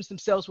students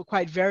themselves were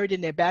quite varied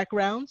in their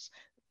backgrounds.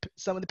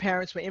 Some of the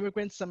parents were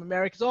immigrants, some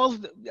Americans, all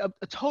of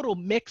a total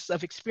mix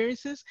of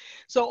experiences.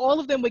 So all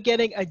of them were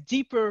getting a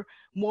deeper,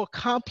 more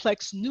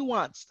complex,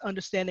 nuanced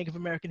understanding of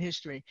American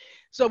history.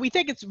 So we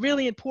think it's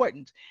really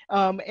important.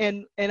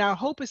 And our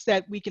hope is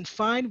that we can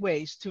find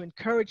ways to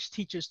encourage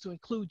teachers to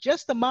include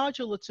just a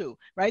module or two,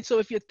 right? So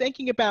if you're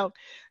thinking about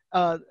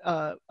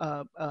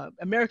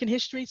American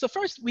history, so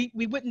first we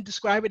wouldn't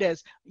describe it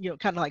as, you know,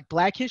 kind of like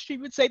Black history.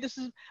 We'd say this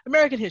is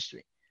American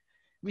history.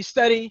 We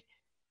study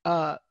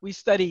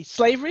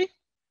slavery.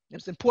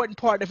 It's an important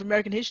part of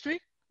American history,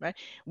 right?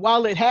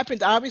 While it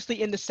happened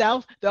obviously in the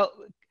South,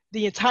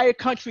 the entire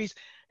country's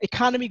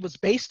economy was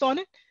based on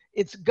it.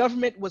 Its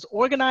government was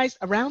organized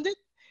around it.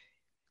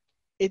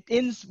 It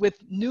ends with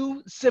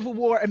new Civil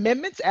War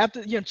amendments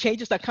after, you know,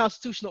 changes to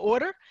constitutional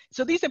order.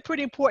 So these are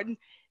pretty important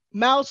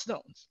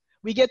milestones.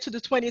 We get to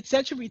the 20th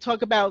century, we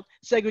talk about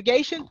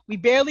segregation. We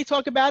barely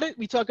talk about it.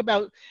 We talk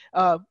about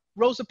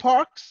Rosa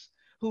Parks,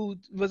 who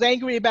was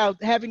angry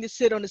about having to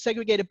sit on a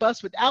segregated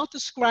bus, without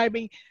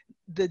describing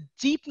the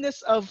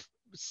deepness of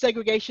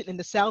segregation in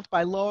the South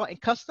by law and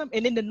custom,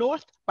 and in the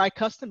North by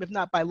custom, if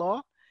not by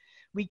law.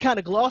 We kind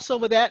of gloss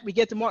over that. We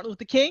get to Martin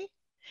Luther King.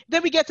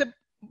 Then we get to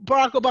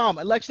Barack Obama,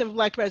 election of a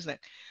Black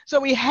president. So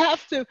we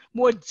have to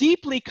more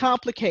deeply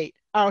complicate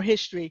our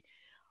history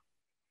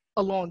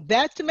along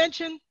that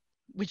dimension,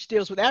 which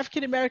deals with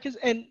African Americans,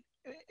 and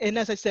and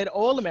as I said,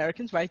 all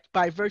Americans, right,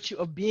 by virtue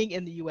of being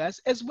in the US,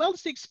 as well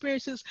as the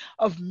experiences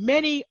of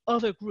many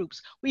other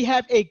groups. We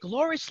have a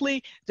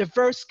gloriously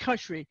diverse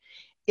country.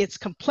 It's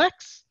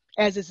complex,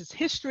 as is its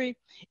history,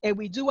 and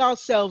we do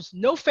ourselves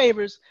no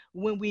favors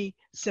when we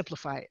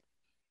simplify it.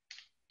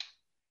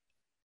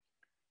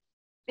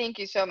 Thank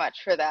you so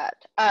much for that.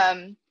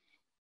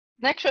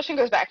 Next question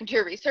goes back into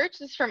your research.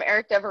 This is from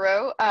Eric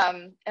Devereaux.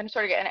 I'm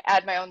sort of going to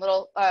add my own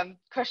little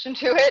question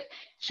to it.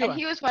 Sure. And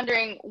he was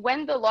wondering,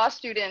 when the law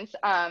students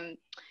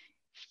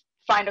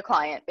find a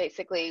client,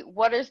 basically,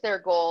 what is their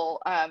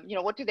goal?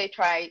 What do they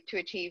try to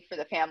achieve for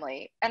the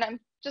family? And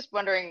I'm just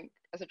wondering,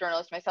 as a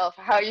journalist myself,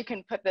 how you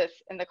can put this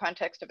in the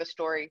context of a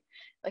story,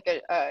 like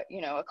a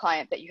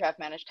client that you have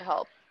managed to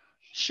help.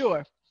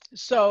 Sure.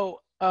 So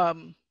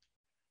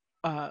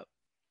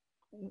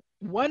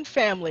one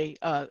family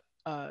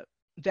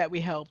that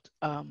we helped,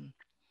 well,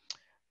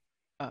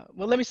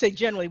 let me say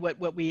generally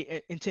what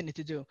we intended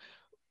to do.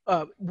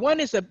 One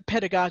is a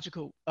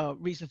pedagogical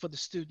reason for the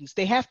students.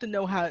 They have to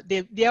know how,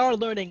 they are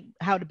learning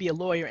how to be a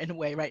lawyer in a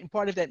way, right? And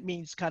part of that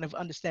means kind of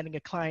understanding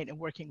a client and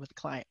working with a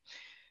client.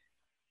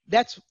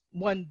 That's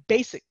one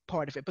basic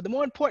part of it. But the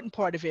more important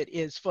part of it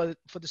is for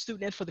the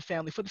student and for the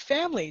family. For the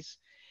families,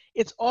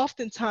 it's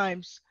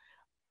oftentimes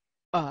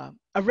a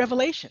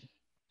revelation.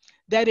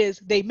 That is,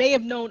 they may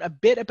have known a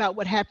bit about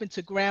what happened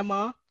to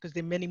grandma, because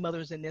there are many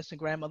mothers in this and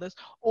grandmothers,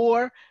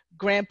 or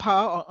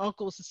grandpa or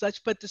uncles and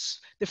such, but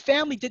the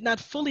family did not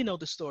fully know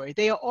the story.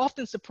 They are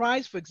often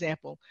surprised, for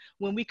example,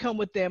 when we come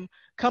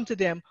to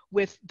them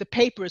with the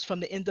papers from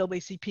the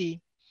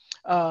NAACP,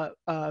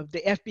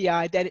 the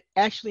FBI that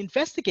actually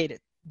investigated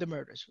the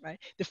murders, right?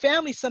 The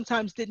family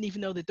sometimes didn't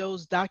even know that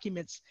those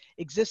documents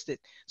existed.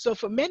 So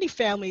for many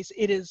families,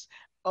 it is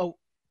a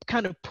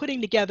kind of putting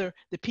together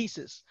the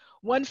pieces.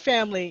 One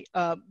family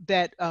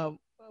that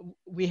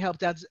we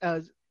helped out,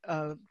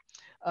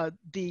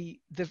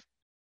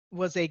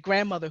 was a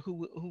grandmother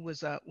who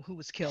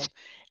was killed,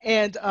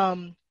 and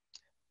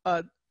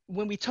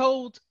when we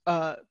told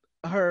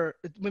her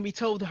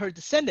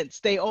descendants,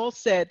 they all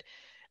said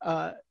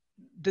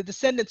the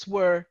descendants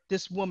were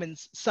this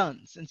woman's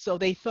sons, and so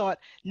they thought,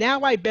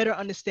 now I better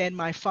understand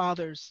my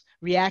father's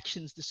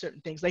reactions to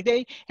certain things. Like,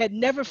 they had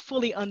never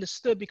fully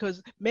understood,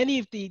 because many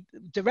of the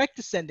direct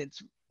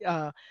descendants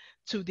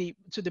to the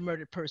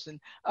murdered person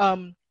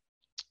were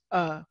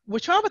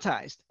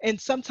traumatized, and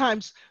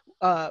sometimes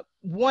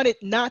wanted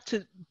not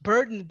to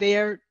burden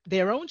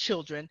their own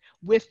children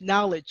with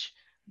knowledge,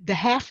 the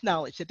half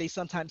knowledge that they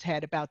sometimes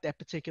had about that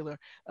particular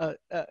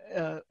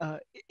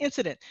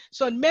incident.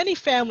 So in many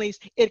families,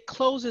 it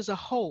closes a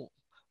hole,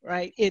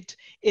 right? It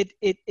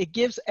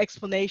gives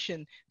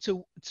explanation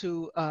to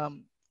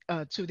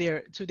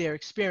their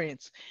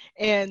experience,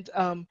 and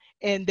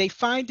they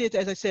find it,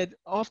 as I said,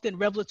 often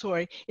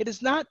revelatory. It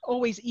is not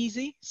always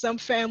easy. Some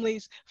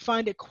families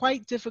find it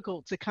quite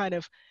difficult to kind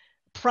of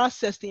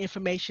process the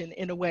information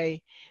in a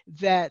way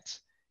that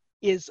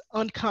is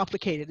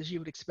uncomplicated, as you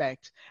would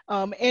expect.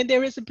 And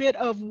there is a bit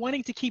of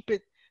wanting to keep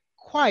it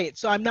quiet.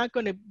 So I'm not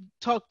going to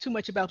talk too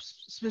much about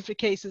specific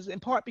cases, in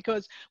part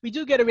because we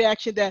do get a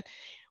reaction that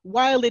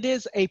while it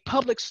is a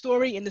public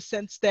story in the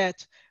sense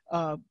that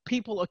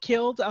people are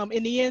killed,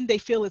 in the end, they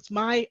feel it's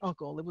my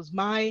uncle, it was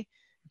my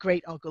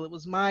great uncle, it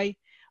was my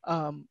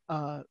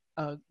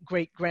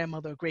great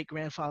grandmother, great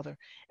grandfather.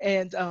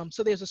 And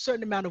so there's a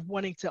certain amount of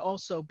wanting to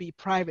also be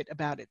private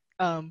about it.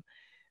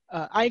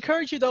 I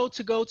encourage you, though,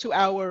 to go to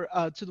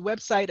to the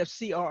website of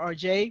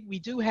CRRJ. We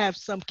do have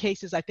some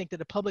cases, I think,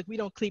 that are public. We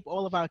don't keep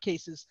all of our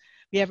cases.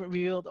 We haven't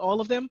revealed all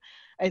of them.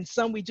 And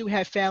some we do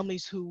have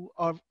families who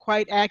are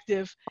quite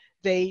active.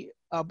 They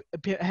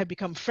have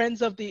become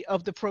friends of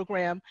the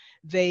program.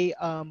 They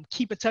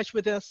keep in touch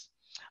with us.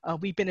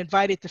 We've been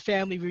invited to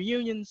family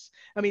reunions.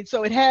 I mean,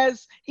 so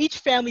each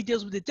family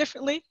deals with it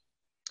differently,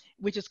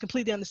 which is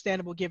completely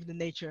understandable given the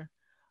nature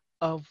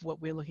of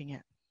what we're looking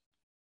at.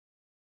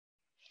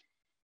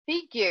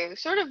 Thank you.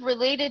 Sort of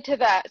related to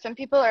that, some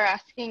people are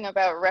asking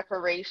about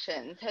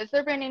reparations. Has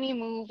there been any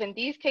move in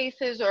these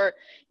cases, or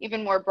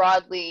even more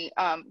broadly,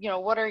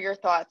 what are your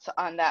thoughts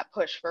on that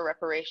push for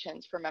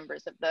reparations for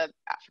members of the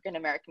African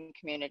American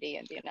community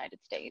in the United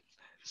States?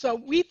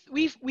 So we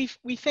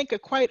think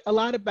quite a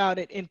lot about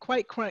it in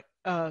quite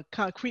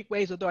concrete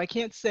ways, although I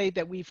can't say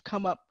that we've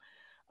come up.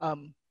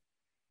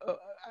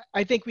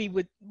 I think we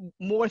would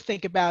more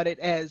think about it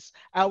as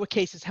our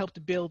cases help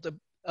to build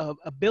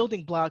a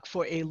building block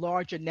for a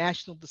larger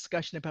national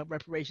discussion about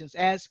reparations,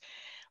 as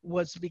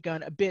was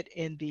begun a bit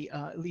in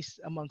at least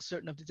among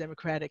certain of the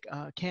Democratic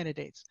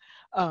candidates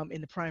in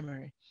the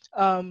primary.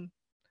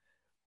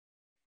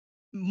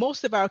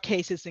 Most of our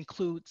cases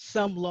include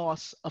some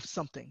loss of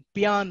something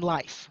beyond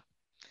life.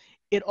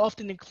 It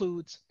often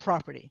includes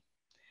property.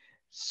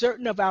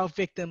 Certain of our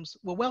victims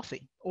were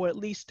wealthy, or at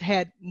least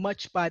had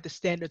much by the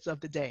standards of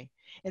the day,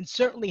 and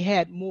certainly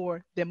had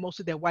more than most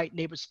of their white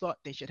neighbors thought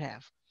they should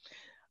have.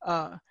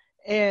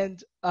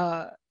 And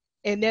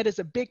that is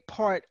a big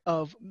part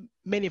of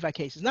many of our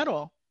cases, not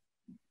all,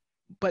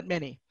 but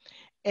many.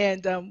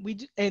 And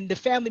and the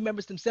family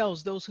members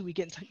themselves, those who we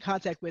get in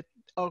contact with,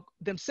 are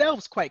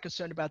themselves quite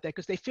concerned about that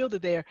because they feel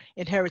that their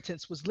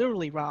inheritance was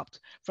literally robbed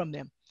from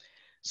them.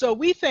 So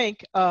we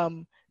think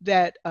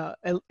that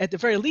at the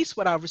very least,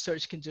 what our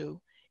research can do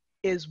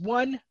is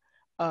one,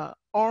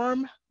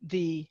 arm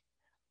the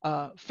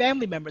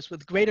family members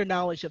with greater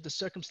knowledge of the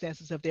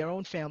circumstances of their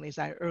own families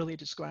I earlier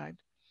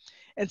described.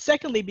 And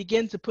secondly,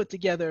 begin to put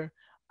together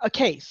a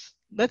case.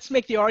 Let's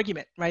make the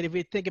argument, right? If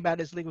we think about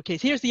it as a legal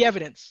case, here's the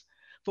evidence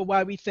for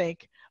why we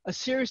think a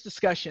serious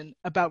discussion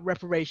about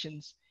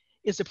reparations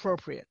is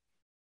appropriate,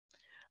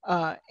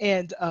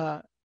 and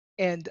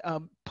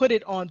put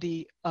it on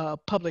the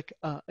public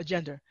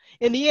agenda.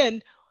 In the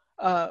end,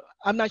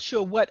 I'm not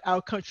sure what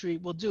our country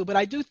will do, but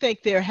I do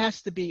think there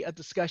has to be a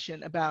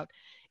discussion about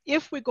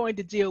if we're going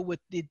to deal with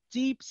the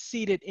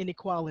deep-seated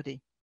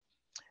inequality,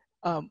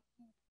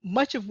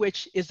 much of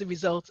which is the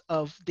result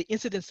of the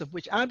incidents of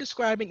which I'm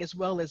describing, as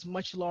well as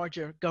much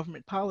larger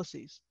government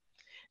policies.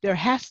 There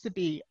has to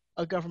be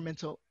a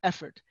governmental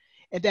effort,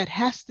 and that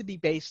has to be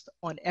based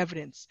on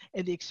evidence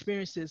and the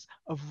experiences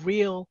of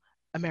real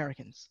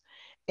Americans.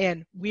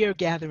 And we are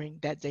gathering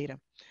that data.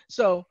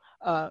 So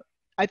I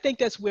think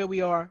that's where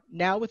we are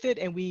now with it,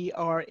 and we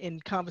are in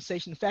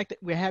conversation. In fact,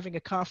 we're having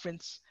a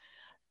conference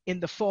in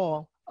the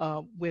fall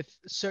with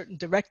certain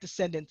direct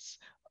descendants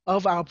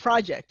of our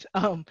project,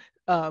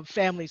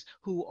 families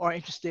who are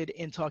interested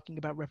in talking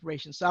about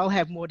reparations. So I'll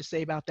have more to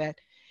say about that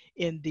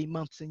in the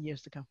months and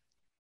years to come.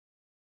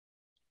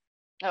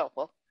 Oh,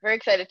 well, very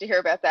excited to hear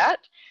about that.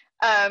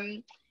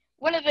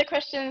 One of the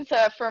questions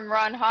from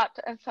Ron Hott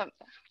and I'm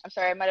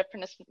sorry, I might have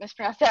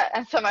mispronounced that,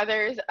 and some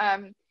others,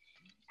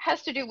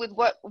 has to do with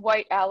what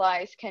white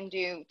allies can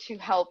do to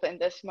help in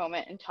this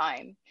moment in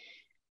time.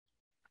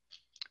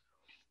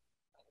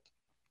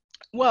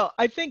 Well,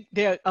 I think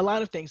there are a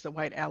lot of things that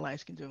white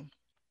allies can do.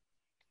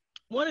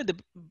 One of the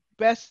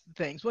best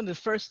things, one of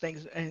the first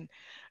things,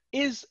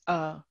 is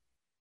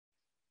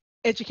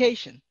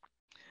education,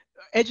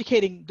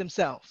 educating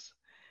themselves.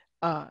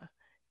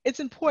 It's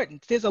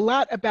important. There's a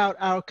lot about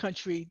our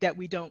country that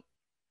we don't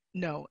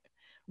know.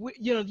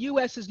 The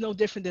U.S. is no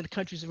different than the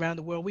countries around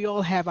the world. We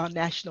all have our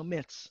national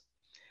myths.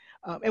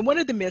 And one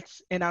of the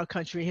myths in our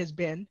country has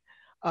been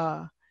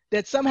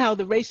that somehow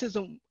the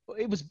racism,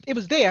 it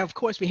was there, of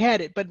course we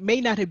had it, but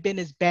may not have been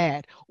as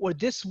bad, or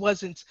this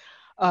wasn't,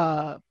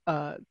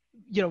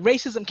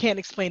 racism can't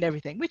explain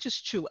everything, which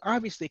is true,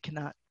 obviously it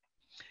cannot.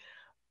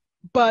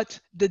 But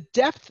the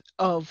depth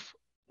of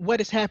what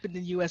has happened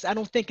in the US, I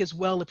don't think is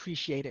well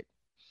appreciated.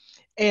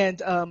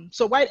 And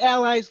so white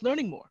allies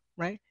learning more,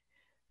 right?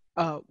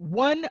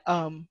 One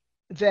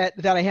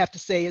that I have to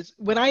say is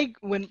when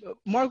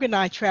Margaret and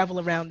I travel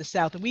around the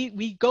South, and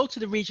we go to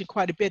the region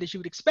quite a bit, as you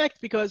would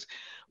expect, because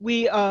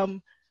there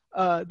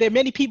are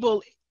many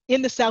people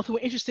in the South who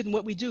are interested in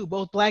what we do,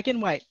 both Black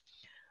and white.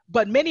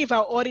 But many of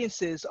our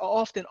audiences are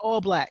often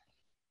all Black.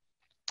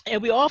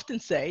 And we often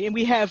say, and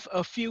we have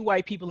a few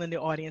white people in the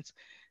audience,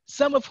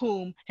 some of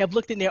whom have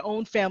looked in their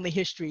own family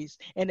histories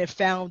and have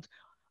found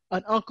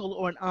an uncle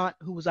or an aunt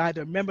who was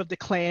either a member of the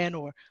Klan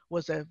or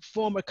was a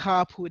former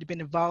cop who had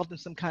been involved in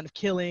some kind of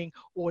killing,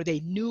 or they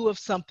knew of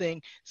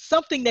something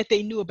that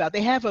they knew about.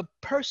 They have a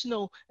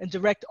personal and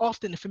direct,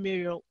 often a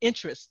familial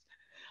interest.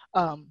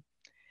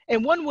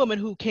 And one woman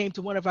who came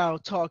to one of our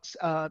talks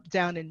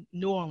down in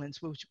New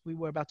Orleans, which we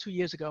were about 2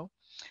 years ago,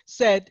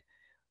 said,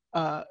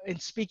 in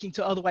speaking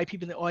to other white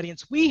people in the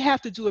audience, we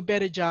have to do a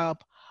better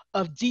job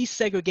of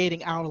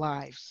desegregating our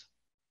lives.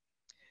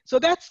 So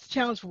that's the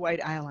challenge for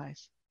white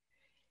allies.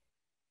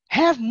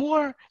 Have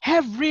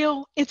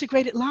real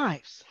integrated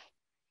lives.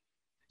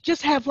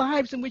 Just have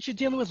lives in which you're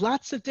dealing with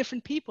lots of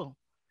different people.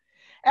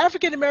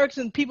 African Americans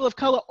and people of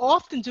color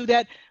often do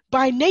that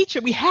by nature.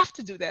 We have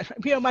to do that.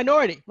 We are a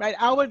minority, right?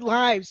 Our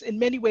lives in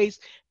many ways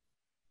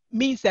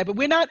means that, but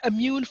we're not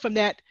immune from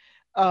that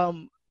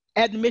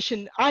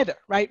admission either,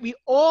 right? We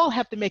all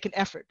have to make an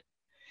effort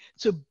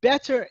to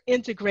better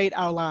integrate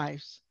our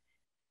lives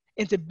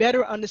and to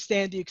better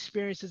understand the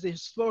experiences, the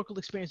historical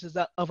experiences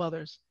of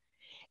others,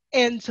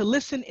 and to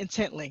listen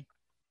intently.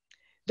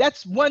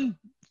 That's one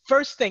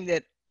first thing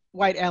that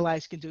white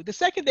allies can do. The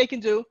second they can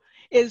do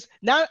is,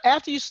 now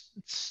after you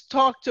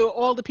talk to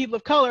all the people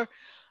of color,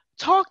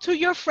 talk to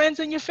your friends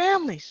and your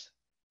families.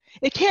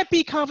 It can't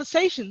be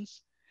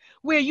conversations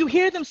where you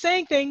hear them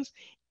saying things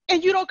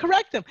and you don't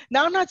correct them.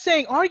 Now, I'm not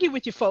saying argue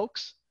with your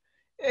folks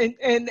and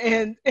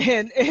get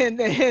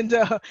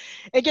into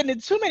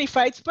too many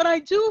fights, but I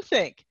do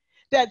think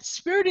that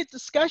spirited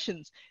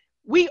discussions,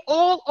 we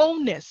all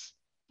own this.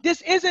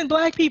 This isn't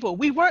Black people.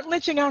 We weren't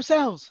lynching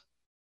ourselves.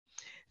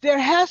 There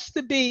has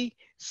to be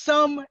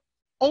some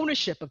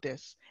ownership of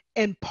this.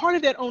 And part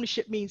of that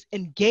ownership means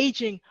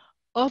engaging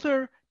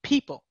other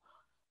people,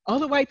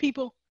 other white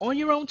people, on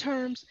your own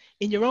terms,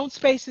 in your own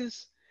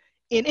spaces,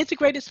 in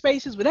integrated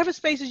spaces, whatever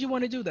spaces you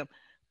want to do them.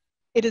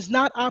 It is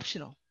not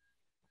optional.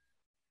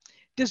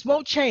 This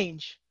won't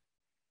change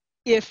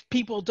if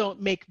people don't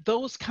make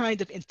those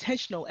kinds of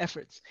intentional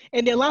efforts.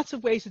 And there are lots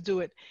of ways to do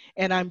it.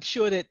 And I'm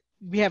sure that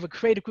we have a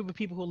creative group of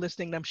people who are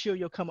listening, and I'm sure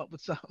you'll come up with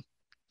some.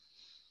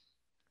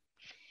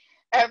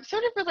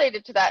 Sort of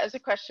related to that is a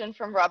question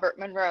from Robert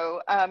Monroe,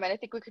 and I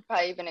think we could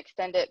probably even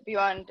extend it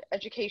beyond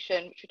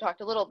education, which we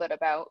talked a little bit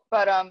about.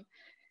 But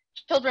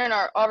children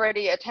are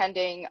already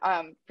attending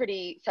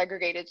pretty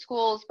segregated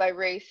schools by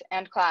race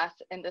and class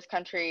in this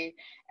country,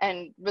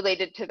 and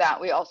related to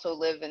that, we also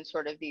live in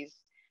sort of these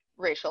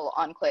racial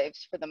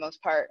enclaves for the most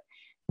part.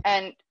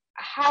 And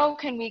how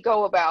can we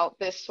go about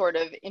this sort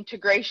of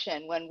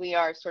integration when we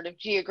are sort of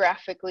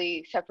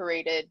geographically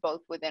separated both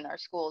within our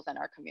schools and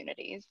our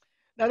communities?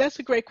 Now, that's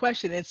a great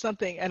question, and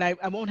something, and I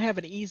won't have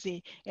an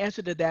easy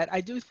answer to that.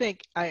 I do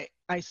think I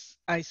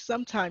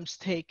sometimes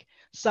take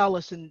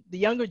solace in the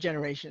younger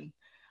generation,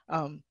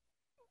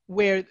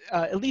 where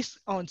at least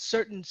on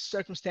certain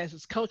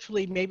circumstances,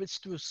 culturally, maybe it's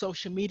through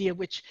social media,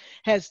 which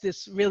has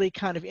this really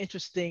kind of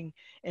interesting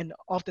and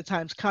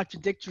oftentimes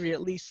contradictory,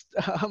 at least,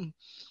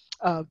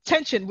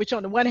 tension, which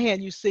on the one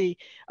hand, you see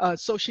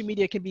social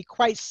media can be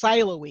quite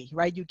silo-y,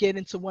 right? You get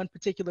into one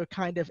particular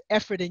kind of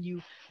effort and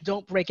you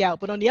don't break out.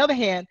 But on the other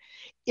hand,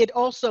 it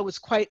also is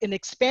quite an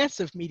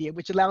expansive media,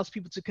 which allows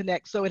people to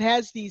connect. So it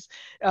has these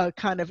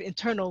kind of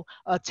internal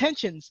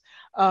tensions.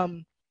 But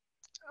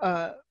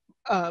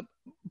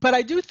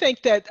I do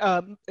think that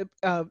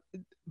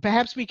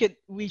perhaps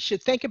we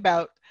should think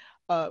about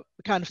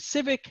kind of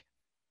civic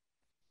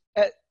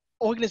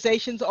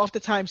organizations,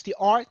 oftentimes the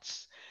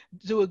arts,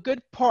 do a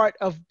good part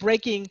of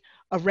breaking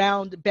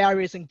around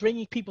barriers and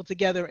bringing people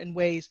together in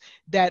ways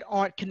that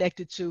aren't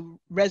connected to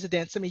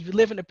residents. I mean, if you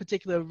live in a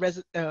particular we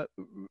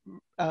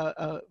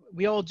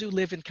all do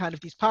live in kind of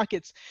these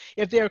pockets.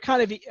 If there are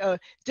kind of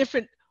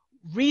different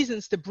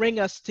reasons to bring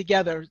us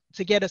together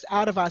to get us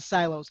out of our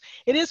silos,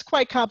 it is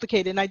quite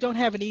complicated, and I don't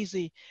have an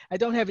easy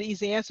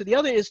answer. The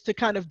other is to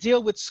kind of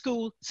deal with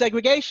school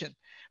segregation,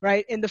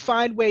 right? And to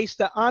find ways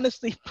to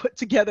honestly put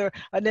together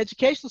an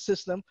educational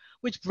system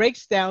which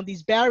breaks down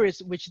these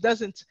barriers, which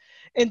doesn't,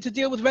 and to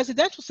deal with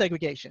residential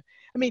segregation.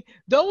 I mean,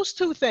 those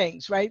two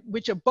things, right,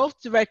 which are both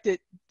directly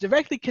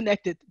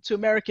connected to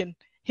American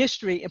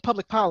history and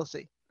public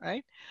policy,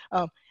 right?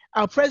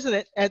 Our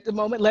president at the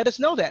moment let us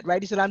know that,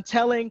 right? He said, I'm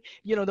telling,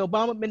 the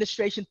Obama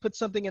administration put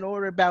something in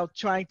order about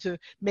trying to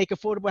make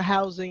affordable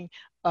housing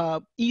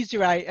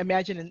easier, I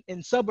imagine,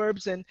 in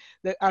suburbs. And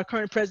our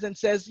current president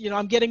says,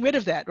 I'm getting rid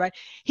of that, right?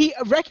 He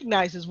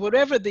recognizes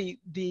whatever the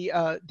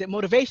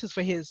motivations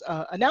for his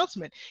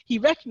announcement, he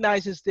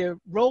recognizes the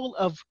role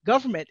of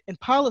government and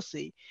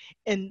policy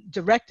in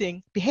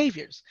directing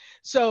behaviors.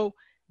 So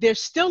there's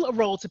still a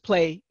role to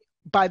play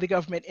by the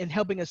government in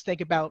helping us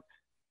think about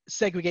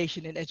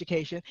segregation in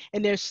education,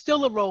 and there's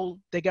still a role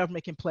the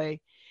government can play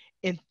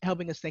in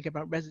helping us think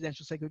about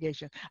residential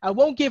segregation. I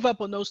won't give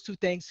up on those two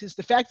things, since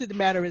the fact of the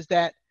matter is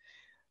that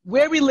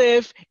where we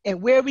live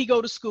and where we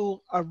go to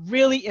school are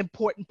really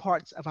important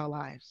parts of our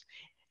lives.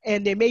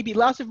 And there may be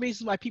lots of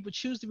reasons why people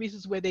choose the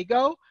reasons where they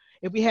go.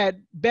 If we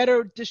had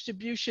better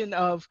distribution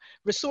of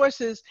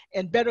resources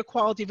and better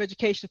quality of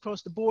education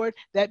across the board,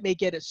 that may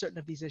get at certain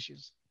of these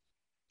issues.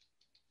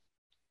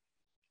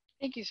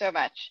 Thank you so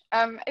much.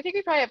 I think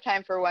we probably have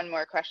time for one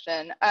more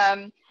question.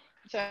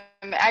 So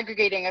I'm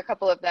aggregating a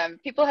couple of them.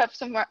 People have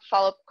some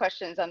follow-up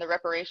questions on the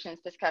reparations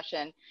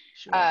discussion.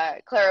 Sure.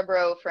 Clara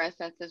Bro, for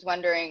instance, is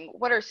wondering,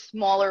 what are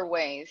smaller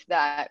ways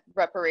that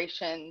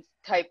reparations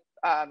type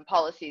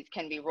policies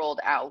can be rolled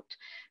out?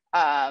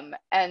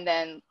 And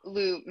then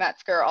Lou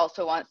Metzger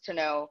also wants to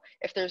know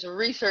if there's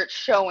research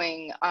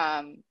showing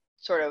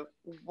sort of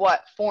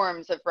what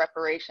forms of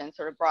reparations,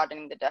 sort of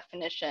broadening the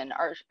definition,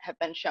 have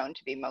been shown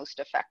to be most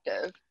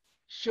effective.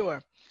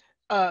 Sure.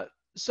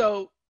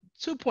 So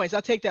 2 points.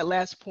 I'll take that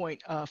last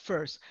point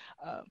first.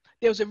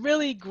 There was a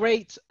really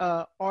great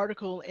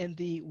article in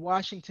the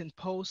Washington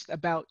Post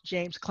about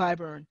James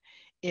Clyburn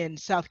in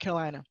South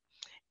Carolina,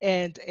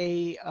 and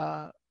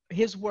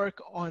his work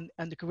on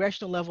the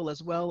congressional level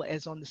as well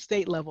as on the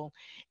state level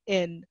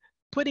in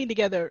putting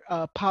together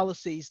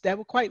policies that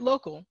were quite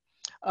local,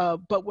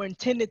 but were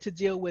intended to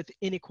deal with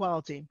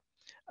inequality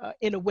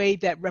in a way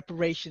that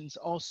reparations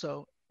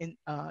also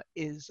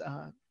is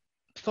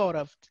thought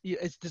of,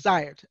 is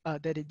desired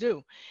that it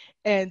do.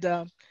 And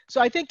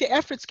so I think the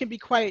efforts can be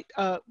quite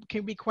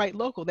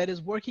local. That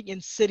is, working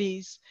in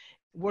cities,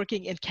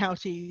 working in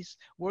counties,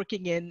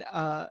 working in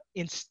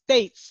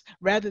states,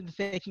 rather than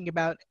thinking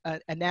about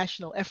a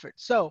national effort.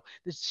 So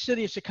the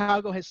city of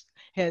Chicago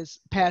has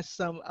passed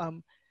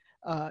some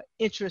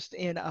interest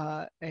in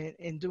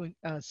doing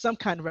some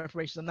kind of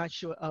reparations. I'm not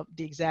sure of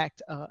the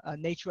exact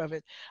nature of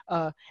it.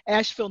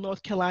 Asheville,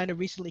 North Carolina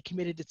recently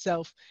committed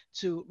itself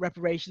to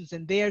reparations,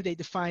 and there they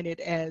define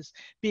it as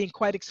being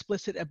quite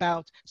explicit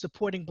about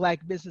supporting Black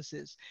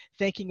businesses,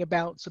 thinking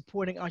about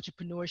supporting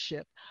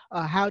entrepreneurship.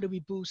 How do we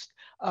boost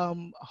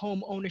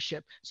home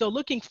ownership? So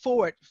looking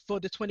forward for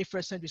the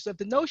 21st century. So if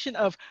the notion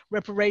of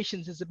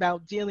reparations is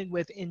about dealing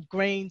with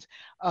ingrained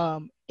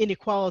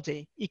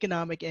inequality,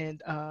 economic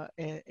and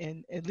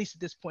at least at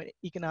this point,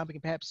 economic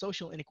and perhaps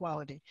social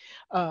inequality.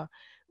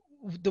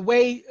 The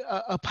way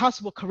a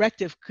possible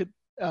corrective could,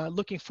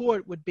 looking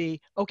forward, would be,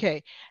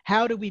 okay,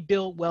 how do we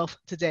build wealth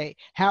today?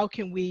 How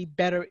can we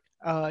better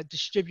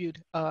distribute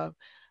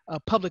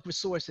public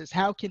resources?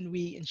 How can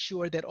we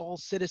ensure that all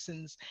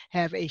citizens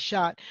have a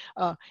shot?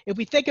 If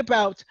we think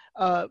about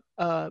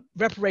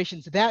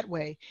reparations that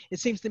way, it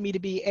seems to me to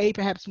be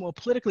perhaps more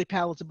politically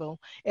palatable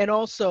and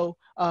also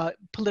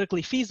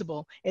politically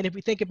feasible. And if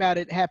we think about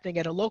it happening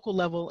at a local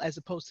level as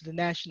opposed to the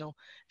national,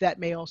 that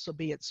may also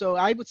be it. So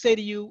I would say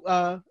to you,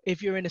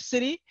 if you're in a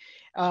city,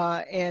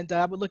 and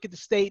I would look at the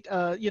state,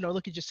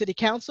 look at your city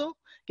council,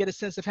 get a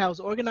sense of how it's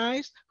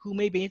organized, who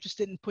may be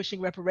interested in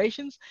pushing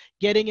reparations,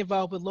 getting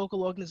involved with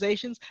local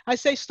organizations. I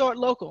say start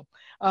local.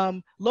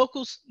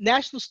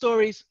 National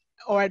stories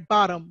are at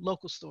bottom,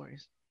 local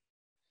stories.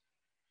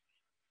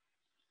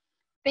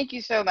 Thank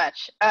you so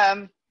much.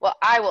 Well,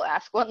 I will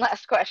ask one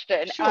last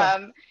question.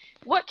 Sure.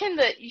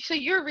 So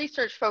your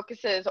research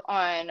focuses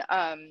on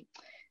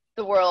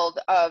the world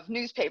of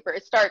newspaper.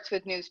 It starts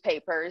with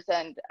newspapers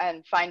and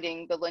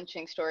finding the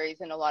lynching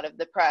stories in a lot of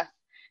the press.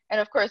 And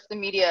of course, the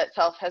media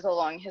itself has a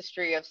long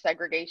history of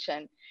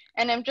segregation.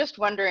 And I'm just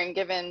wondering,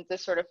 given the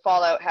sort of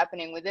fallout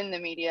happening within the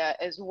media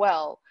as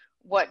well,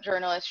 what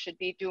journalists should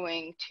be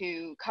doing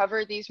to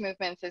cover these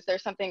movements? Is there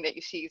something that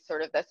you see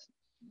sort of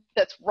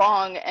that's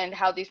wrong, and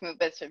how these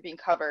movements are being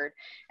covered,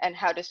 and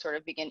how to sort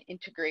of begin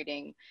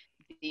integrating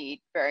the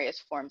various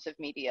forms of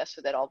media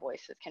so that all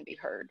voices can be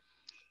heard?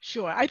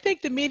 Sure. I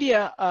think the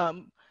media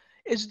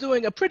is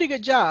doing a pretty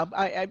good job.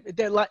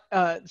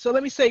 So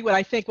let me say what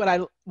I think, what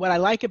I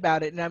like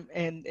about it,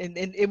 and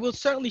it will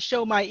certainly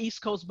show my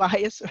East Coast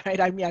bias, right?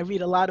 I mean, I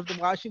read a lot of the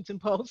Washington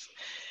Post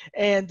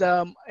and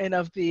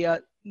of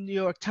the New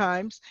York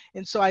Times,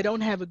 and so I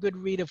don't have a good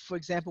read of, for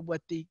example,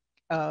 what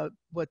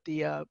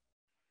the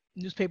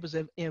newspapers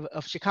of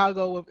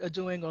Chicago are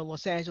doing, or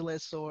Los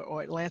Angeles,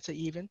 or Atlanta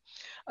even.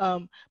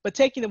 But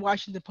taking the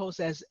Washington Post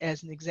as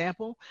an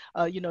example,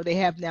 they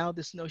have now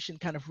this notion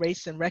kind of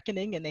race and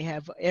reckoning, and they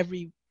have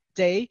every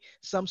day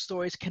some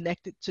stories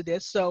connected to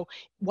this. So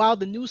while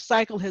the news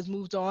cycle has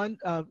moved on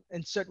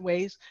in certain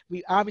ways,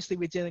 we're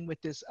dealing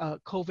with this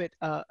COVID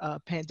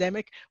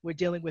pandemic. We're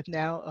dealing with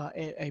now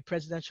a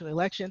presidential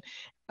election.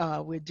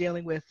 We're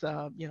dealing with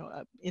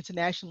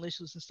international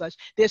issues and such.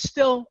 There's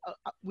still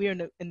we're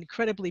in an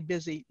incredibly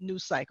busy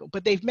news cycle,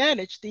 but they've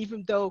managed,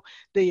 even though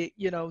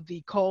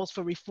the calls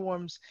for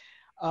reforms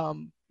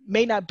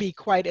may not be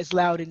quite as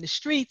loud in the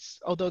streets,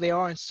 although they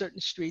are in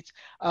certain streets.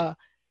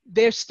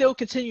 They're still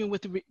continuing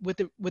with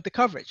the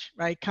coverage,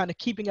 right? Kind of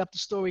keeping up the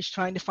stories,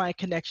 trying to find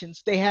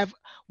connections. They have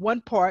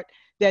one part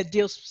that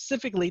deals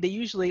specifically, they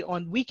usually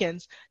on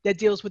weekends, that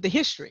deals with the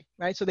history,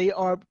 right? So they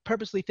are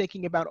purposely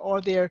thinking about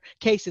all their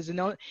cases,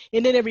 and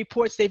in their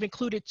reports they've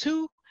included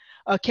 2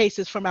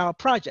 cases from our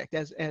project,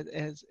 as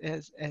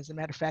a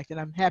matter of fact, and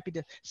I'm happy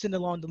to send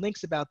along the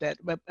links about that,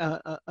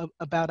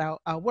 about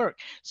our work.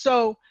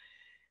 So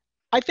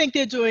I think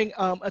they're doing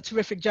a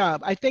terrific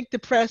job. I think the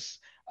press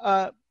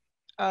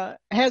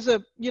has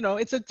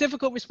it's a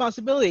difficult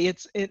responsibility.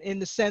 It's in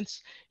the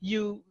sense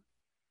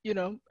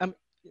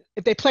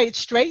if they play it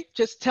straight,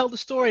 just tell the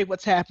story of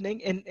what's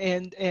happening,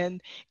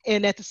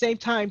 and at the same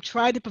time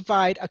try to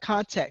provide a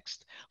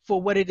context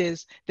for what it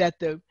is that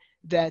the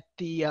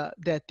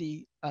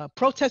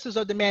protesters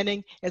are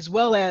demanding, as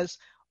well as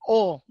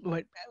all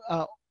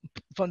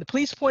from the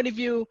police point of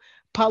view,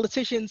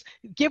 politicians.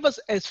 Give us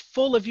as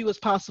full a view as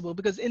possible,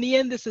 because in the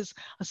end, this is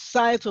a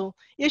societal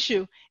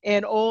issue,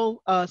 and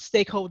all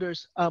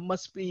stakeholders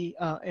must be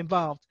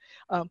involved.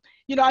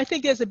 I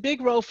think there's a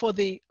big role for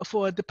the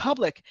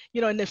public.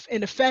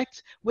 In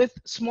effect, with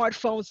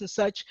smartphones and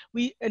such,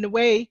 we, in a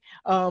way,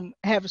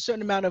 have a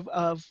certain amount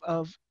of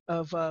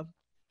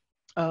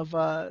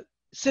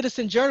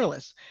citizen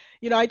journalists.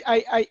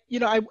 I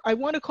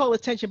want to call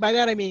attention. By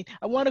that I mean,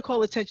 I want to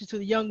call attention to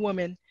the young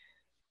woman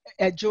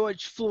at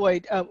George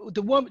Floyd,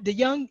 the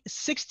young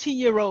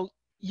 16-year-old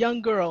young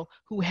girl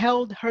who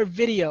held her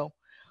video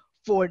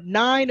for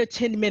 9 or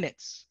 10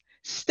 minutes,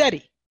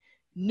 steady,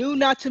 knew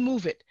not to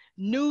move it,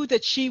 knew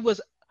that she was,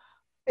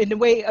 in a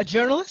way, a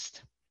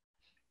journalist,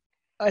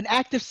 an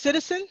active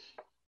citizen,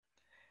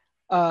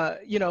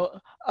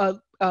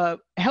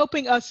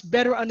 helping us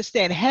better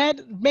understand.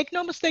 Make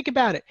no mistake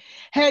about it,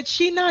 had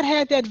she not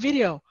had that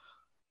video,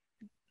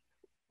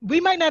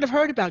 we might not have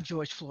heard about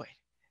George Floyd.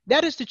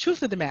 That is the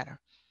truth of the matter.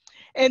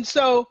 And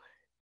so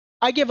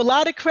I give a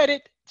lot of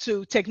credit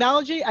to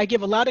technology. I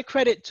give a lot of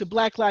credit to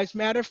Black Lives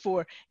Matter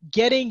for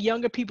getting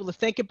younger people to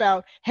think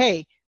about,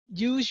 hey,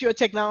 use your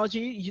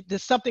technology.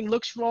 If something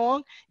looks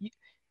wrong,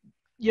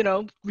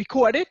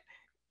 record it.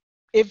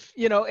 If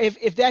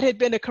that had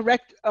been a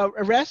correct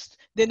arrest,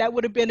 then that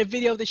would have been a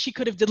video that she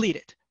could have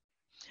deleted.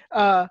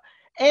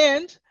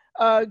 And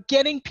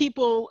getting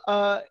people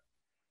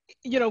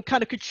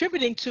kind of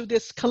contributing to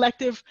this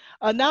collective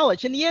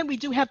knowledge. In the end, we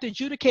do have to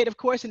adjudicate, of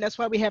course, and that's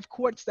why we have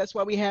courts. That's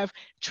why we have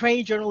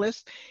trained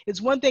journalists.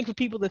 It's one thing for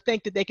people to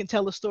think that they can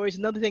tell the stories,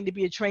 another thing to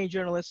be a trained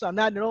journalist. So I'm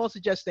not at all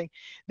suggesting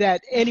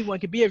that anyone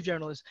can be a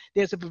journalist.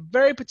 There's a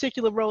very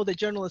particular role that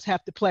journalists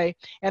have to play,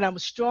 and I'm a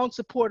strong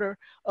supporter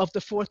of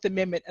the Fourth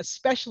Amendment,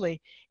 especially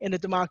in a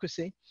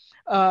democracy.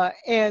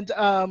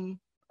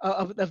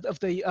 of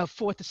the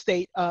fourth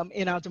estate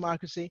in our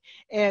democracy,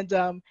 and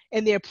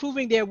they're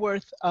proving their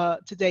worth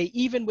today,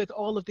 even with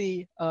all of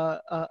the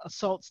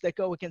assaults that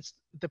go against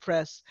the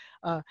press.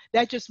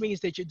 That just means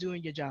that you're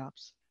doing your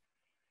jobs.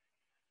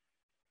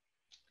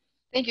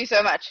 Thank you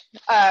so much.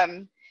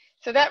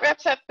 So that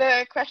wraps up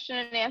the question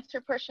and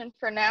answer portion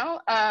for now.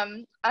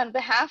 On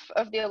behalf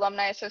of the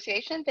Alumni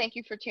Association, thank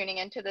you for tuning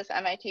into this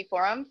MIT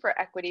Forum for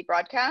Equity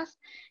broadcast,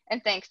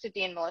 and thanks to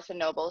Dean Melissa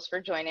Nobles for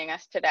joining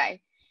us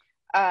today.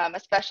 A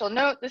special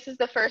note, this is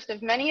the first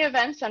of many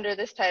events under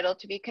this title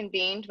to be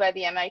convened by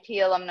the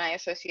MIT Alumni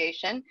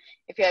Association.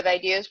 If you have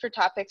ideas for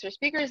topics or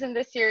speakers in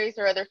this series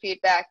or other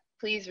feedback,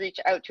 please reach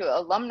out to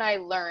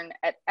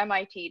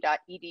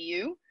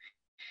alumnilearn@mit.edu.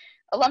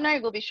 Alumni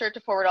will be sure to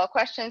forward all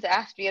questions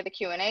asked via the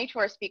Q&A to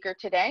our speaker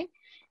today,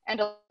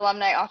 and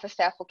Alumni office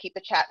staff will keep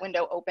the chat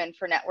window open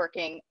for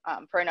networking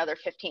for another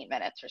 15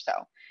 minutes or so.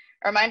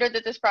 A reminder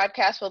that this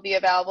broadcast will be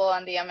available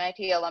on the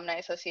MIT Alumni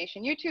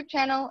Association YouTube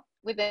channel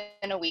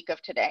within a week of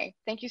today.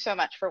 Thank you so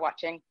much for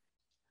watching.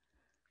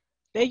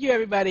 Thank you,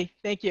 everybody.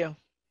 Thank you.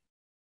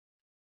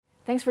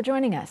 Thanks for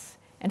joining us.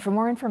 And for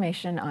more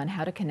information on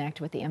how to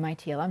connect with the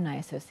MIT Alumni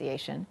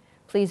Association,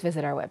 please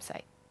visit our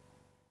website.